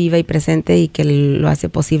sigue viva y presente y que lo hace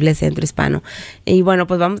posible Centro Hispano. Y bueno,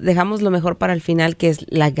 pues dejamos lo mejor para el final, que es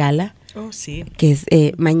la gala. Oh, sí. Que es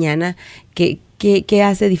mañana. ¿Qué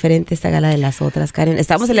hace diferente esta gala de las otras, Karen?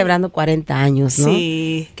 Estamos celebrando 40 años, ¿no?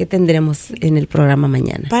 Sí. ¿Qué tendremos en el programa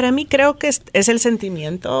mañana? Para mí creo que es el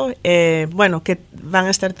sentimiento, que van a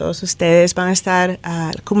estar todos ustedes, van a estar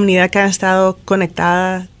la comunidad que ha estado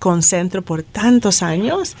conectada con Centro por tantos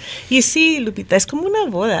años. Y sí, Lupita, es como una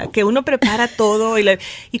boda, que uno prepara todo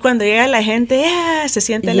y cuando llega la gente, se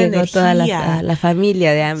siente la energía. Toda la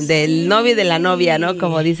familia del novio y de la novia, ¿no?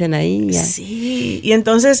 Como dicen ahí. Ya. Sí, y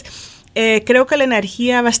entonces creo que la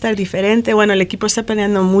energía va a estar diferente. Bueno, el equipo está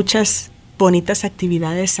planeando muchas bonitas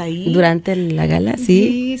actividades ahí. ¿Durante la gala?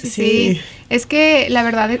 Sí. Sí. Es que la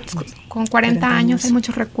verdad, con 40 años hay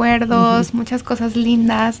muchos recuerdos, muchas cosas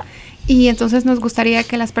lindas. Y entonces nos gustaría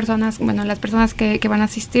que las personas que van a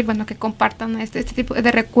asistir, que compartan este tipo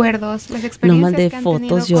de recuerdos, las experiencias no mandé que han fotos,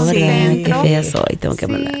 tenido yo, con ¿verdad? Centro. Qué fea soy, tengo que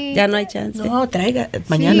mandar. Ya no hay chance. No, traiga,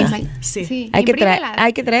 mañana. Sí. Hay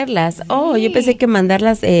que traerlas. Sí. Oh, yo pensé que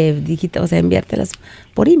mandarlas enviártelas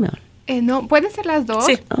por email. No, pueden ser las dos,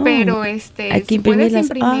 sí. Pero hay que puedes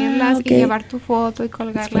imprimirlas, y llevar tu foto y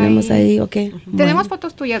colgarla. Las ponemos ahí, Tenemos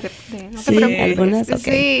fotos tuyas no te preocupes. Algunas,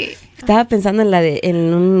 Sí. Estaba pensando en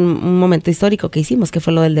un momento histórico que hicimos, que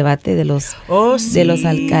fue lo del debate de los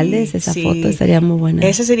alcaldes. Esa foto estaría muy buena.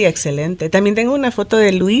 Esa sería excelente. También tengo una foto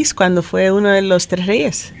de Luis cuando fue uno de los 3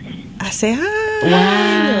 Reyes. Hace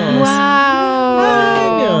años.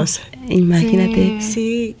 Años. Imagínate.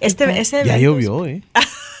 Sí. Ya llovió,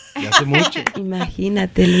 Ya hace mucho.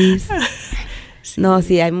 Imagínate, Luis. Sí. No,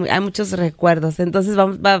 sí, hay muchos recuerdos. Entonces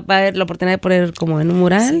va a haber la oportunidad de poner como en un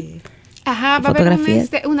mural. Sí. Ajá, va a haber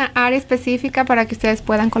una área específica para que ustedes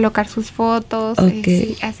puedan colocar sus fotos. Okay.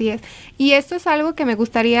 Sí, así es. Y esto es algo que me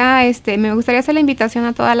gustaría hacer la invitación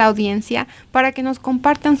a toda la audiencia para que nos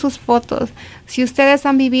compartan sus fotos. Si ustedes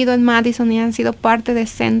han vivido en Madison y han sido parte de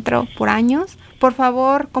Centro por años, por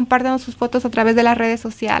favor, compártanos sus fotos a través de las redes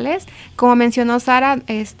sociales. Como mencionó Sara,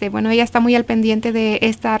 ella está muy al pendiente de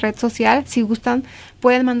esta red social. Si gustan,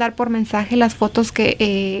 pueden mandar por mensaje las fotos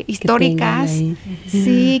históricas,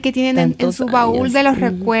 que tienen en su baúl de los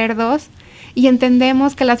recuerdos. Y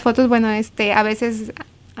entendemos que las fotos, a veces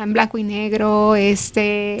en blanco y negro,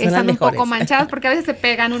 están un poco manchadas porque a veces se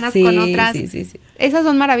pegan unas con otras. Sí. Esas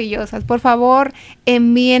son maravillosas. Por favor,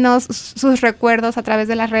 envíenos sus recuerdos a través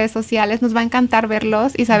de las redes sociales. Nos va a encantar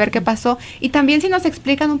verlos y saber qué pasó. Y también si nos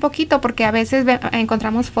explican un poquito, porque a veces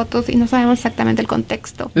encontramos fotos y no sabemos exactamente el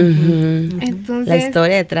contexto. Entonces, la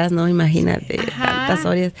historia detrás, ¿no? Imagínate, tantas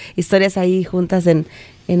historias ahí juntas en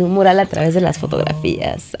un mural a través de las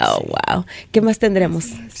fotografías. Oh, wow. ¿Qué más tendremos?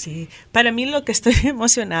 Sí. Para mí lo que estoy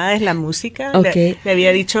emocionada es la música. Le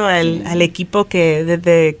había dicho al equipo que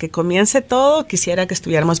desde que comience todo quisiera que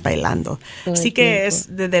estuviéramos bailando. Así que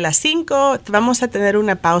desde las 5 vamos a tener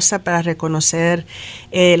una pausa para reconocer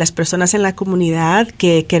las personas en la comunidad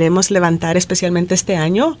que queremos levantar especialmente este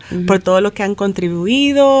año por todo lo que han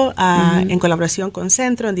contribuido en colaboración con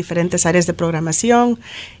Centro en diferentes áreas de programación.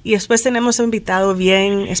 Y después tenemos un invitado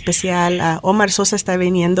bien especial. Omar Sosa está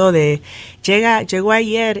viniendo llegó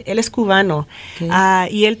ayer, él es cubano,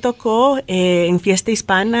 y él tocó en Fiesta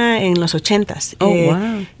Hispana en los 80s.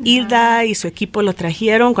 Wow. Hilda y su equipo lo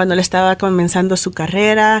trajeron cuando él estaba comenzando su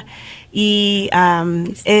carrera y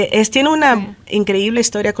tiene una increíble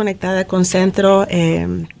historia conectada con Centro.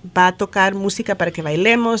 Va a tocar música para que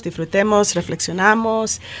bailemos, disfrutemos,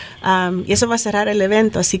 reflexionamos, y eso va a cerrar el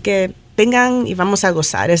evento, así que vengan y vamos a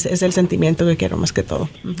gozar, es el sentimiento que quiero más que todo.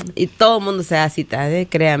 Y todo el mundo se da cita,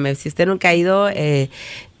 créame, si usted nunca ha ido,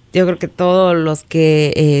 yo creo que todos los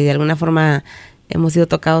que de alguna forma hemos sido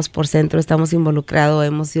tocados por Centro, estamos involucrados,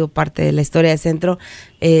 hemos sido parte de la historia de Centro,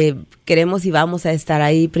 queremos y vamos a estar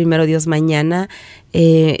ahí, primero Dios, mañana,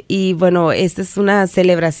 y bueno, esta es una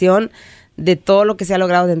celebración de todo lo que se ha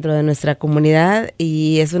logrado dentro de nuestra comunidad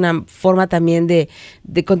y es una forma también de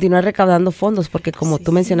continuar recaudando fondos, porque como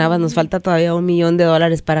tú mencionabas, nos falta todavía $1 millón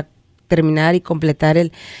para terminar y completar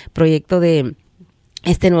el proyecto de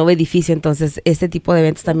este nuevo edificio. Entonces, este tipo de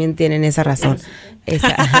eventos también tienen esa razón,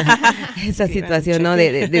 esa situación, ¿no?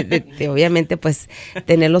 De obviamente, pues,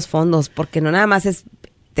 tener los fondos, porque no nada más es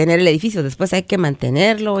tener el edificio, después hay que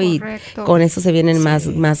mantenerlo. Correcto. Y con eso se vienen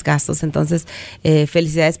más gastos. Entonces,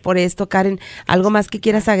 felicidades por esto, Karen. ¿Algo más que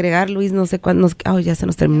quieras agregar, Luis? No sé cuándo, ya se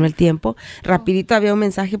nos terminó el tiempo. Rapidito, había un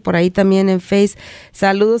mensaje por ahí también en Face.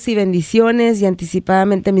 Saludos y bendiciones y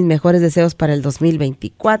anticipadamente mis mejores deseos para el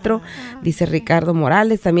 2024, dice Ricardo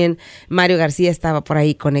Morales. También Mario García estaba por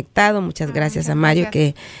ahí conectado. Muchas gracias a Mario,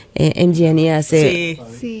 que MGNE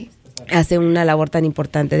hace una labor tan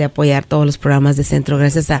importante de apoyar todos los programas de Centro.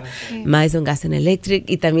 Gracias a Madison Gas and Electric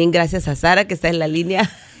y también gracias a Sara, que está en la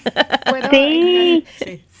línea.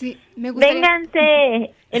 Sí, me gustaría.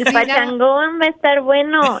 Vénganse, el pachangón va a estar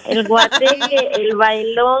bueno, el guateque, el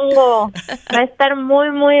bailongo, va a estar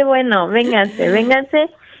muy, muy bueno. Vénganse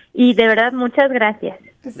y de verdad muchas gracias.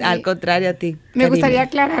 Al contrario a ti. Me gustaría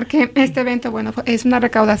aclarar que este evento, bueno, es una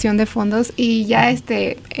recaudación de fondos y ya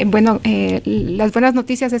las buenas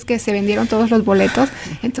noticias es que se vendieron todos los boletos,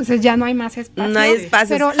 entonces ya no hay más espacio. No hay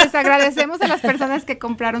espacio. Pero les agradecemos a las personas que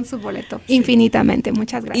compraron su boleto infinitamente.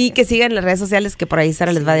 Muchas gracias. Y que sigan las redes sociales, que por ahí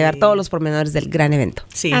Sara les va a llevar todos los pormenores del gran evento.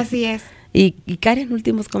 Sí. Así es. Y Karen,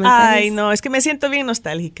 últimos comentarios. Ay, no, es que me siento bien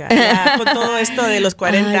nostálgica ya, con todo esto de los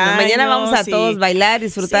 40 años. Mañana vamos a todos bailar,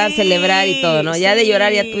 disfrutar, celebrar y todo, ¿no? Ya de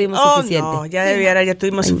llorar ya tuvimos suficiente. No, ya de llorar ya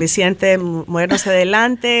tuvimos suficiente, movernos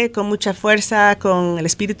adelante con mucha fuerza, con el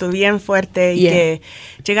espíritu bien fuerte y que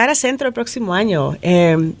llegar a Centro el próximo año.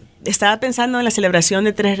 Estaba pensando en la celebración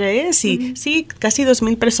de Tres Reyes y sí, casi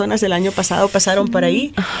 2,000 personas del año pasado pasaron por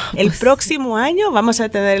ahí. El próximo año vamos a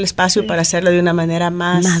tener el espacio para hacerlo de una manera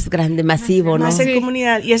más grande, masivo, ¿no? Más en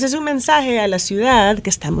comunidad. Y ese es un mensaje a la ciudad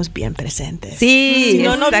que estamos bien presentes. Sí, si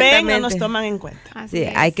no nos ven, no nos toman en cuenta. Sí,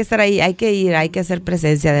 hay que estar ahí, hay que ir, hay que hacer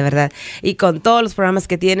presencia, de verdad. Y con todos los programas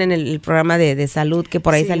que tienen, el programa de salud que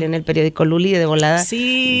por ahí salió en el periódico Luli de volada.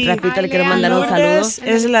 Sí. Rapidito le quiero mandar un saludo.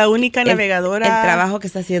 Es la única navegadora. El trabajo que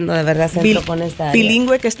está haciendo de verdad Centro con esta área.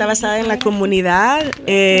 Bilingüe, que está basada en la comunidad,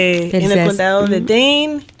 en el condado de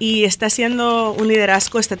Dane, y está haciendo un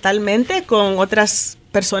liderazgo estatalmente con otras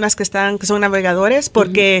personas que son navegadores,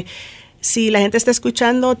 porque si la gente está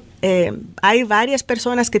escuchando, hay varias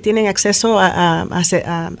personas que tienen acceso a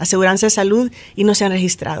aseguranza de salud y no se han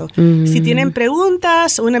registrado. Si tienen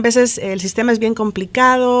preguntas, unas veces el sistema es bien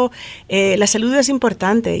complicado, la salud es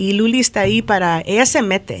importante y Luli está ahí ella se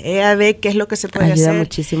mete, ella ve qué es lo que se puede hacer. Ayuda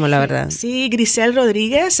muchísimo, la verdad. Sí, Grisel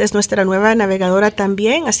Rodríguez es nuestra nueva navegadora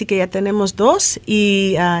también, así que ya tenemos 2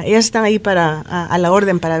 y ellas están ahí a la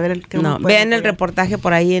orden para ver qué vean el reportaje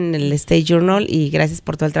por ahí en el State Journal y gracias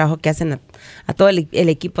por todo el trabajo que hacen a todo el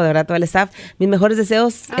equipo, de verdad, todo el staff. Mis mejores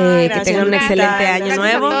deseos, que tengan un excelente año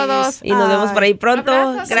nuevo y nos vemos por ahí pronto.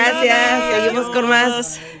 Gracias. Seguimos con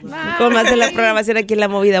más de la programación aquí en La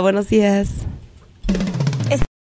Movida. Buenos días.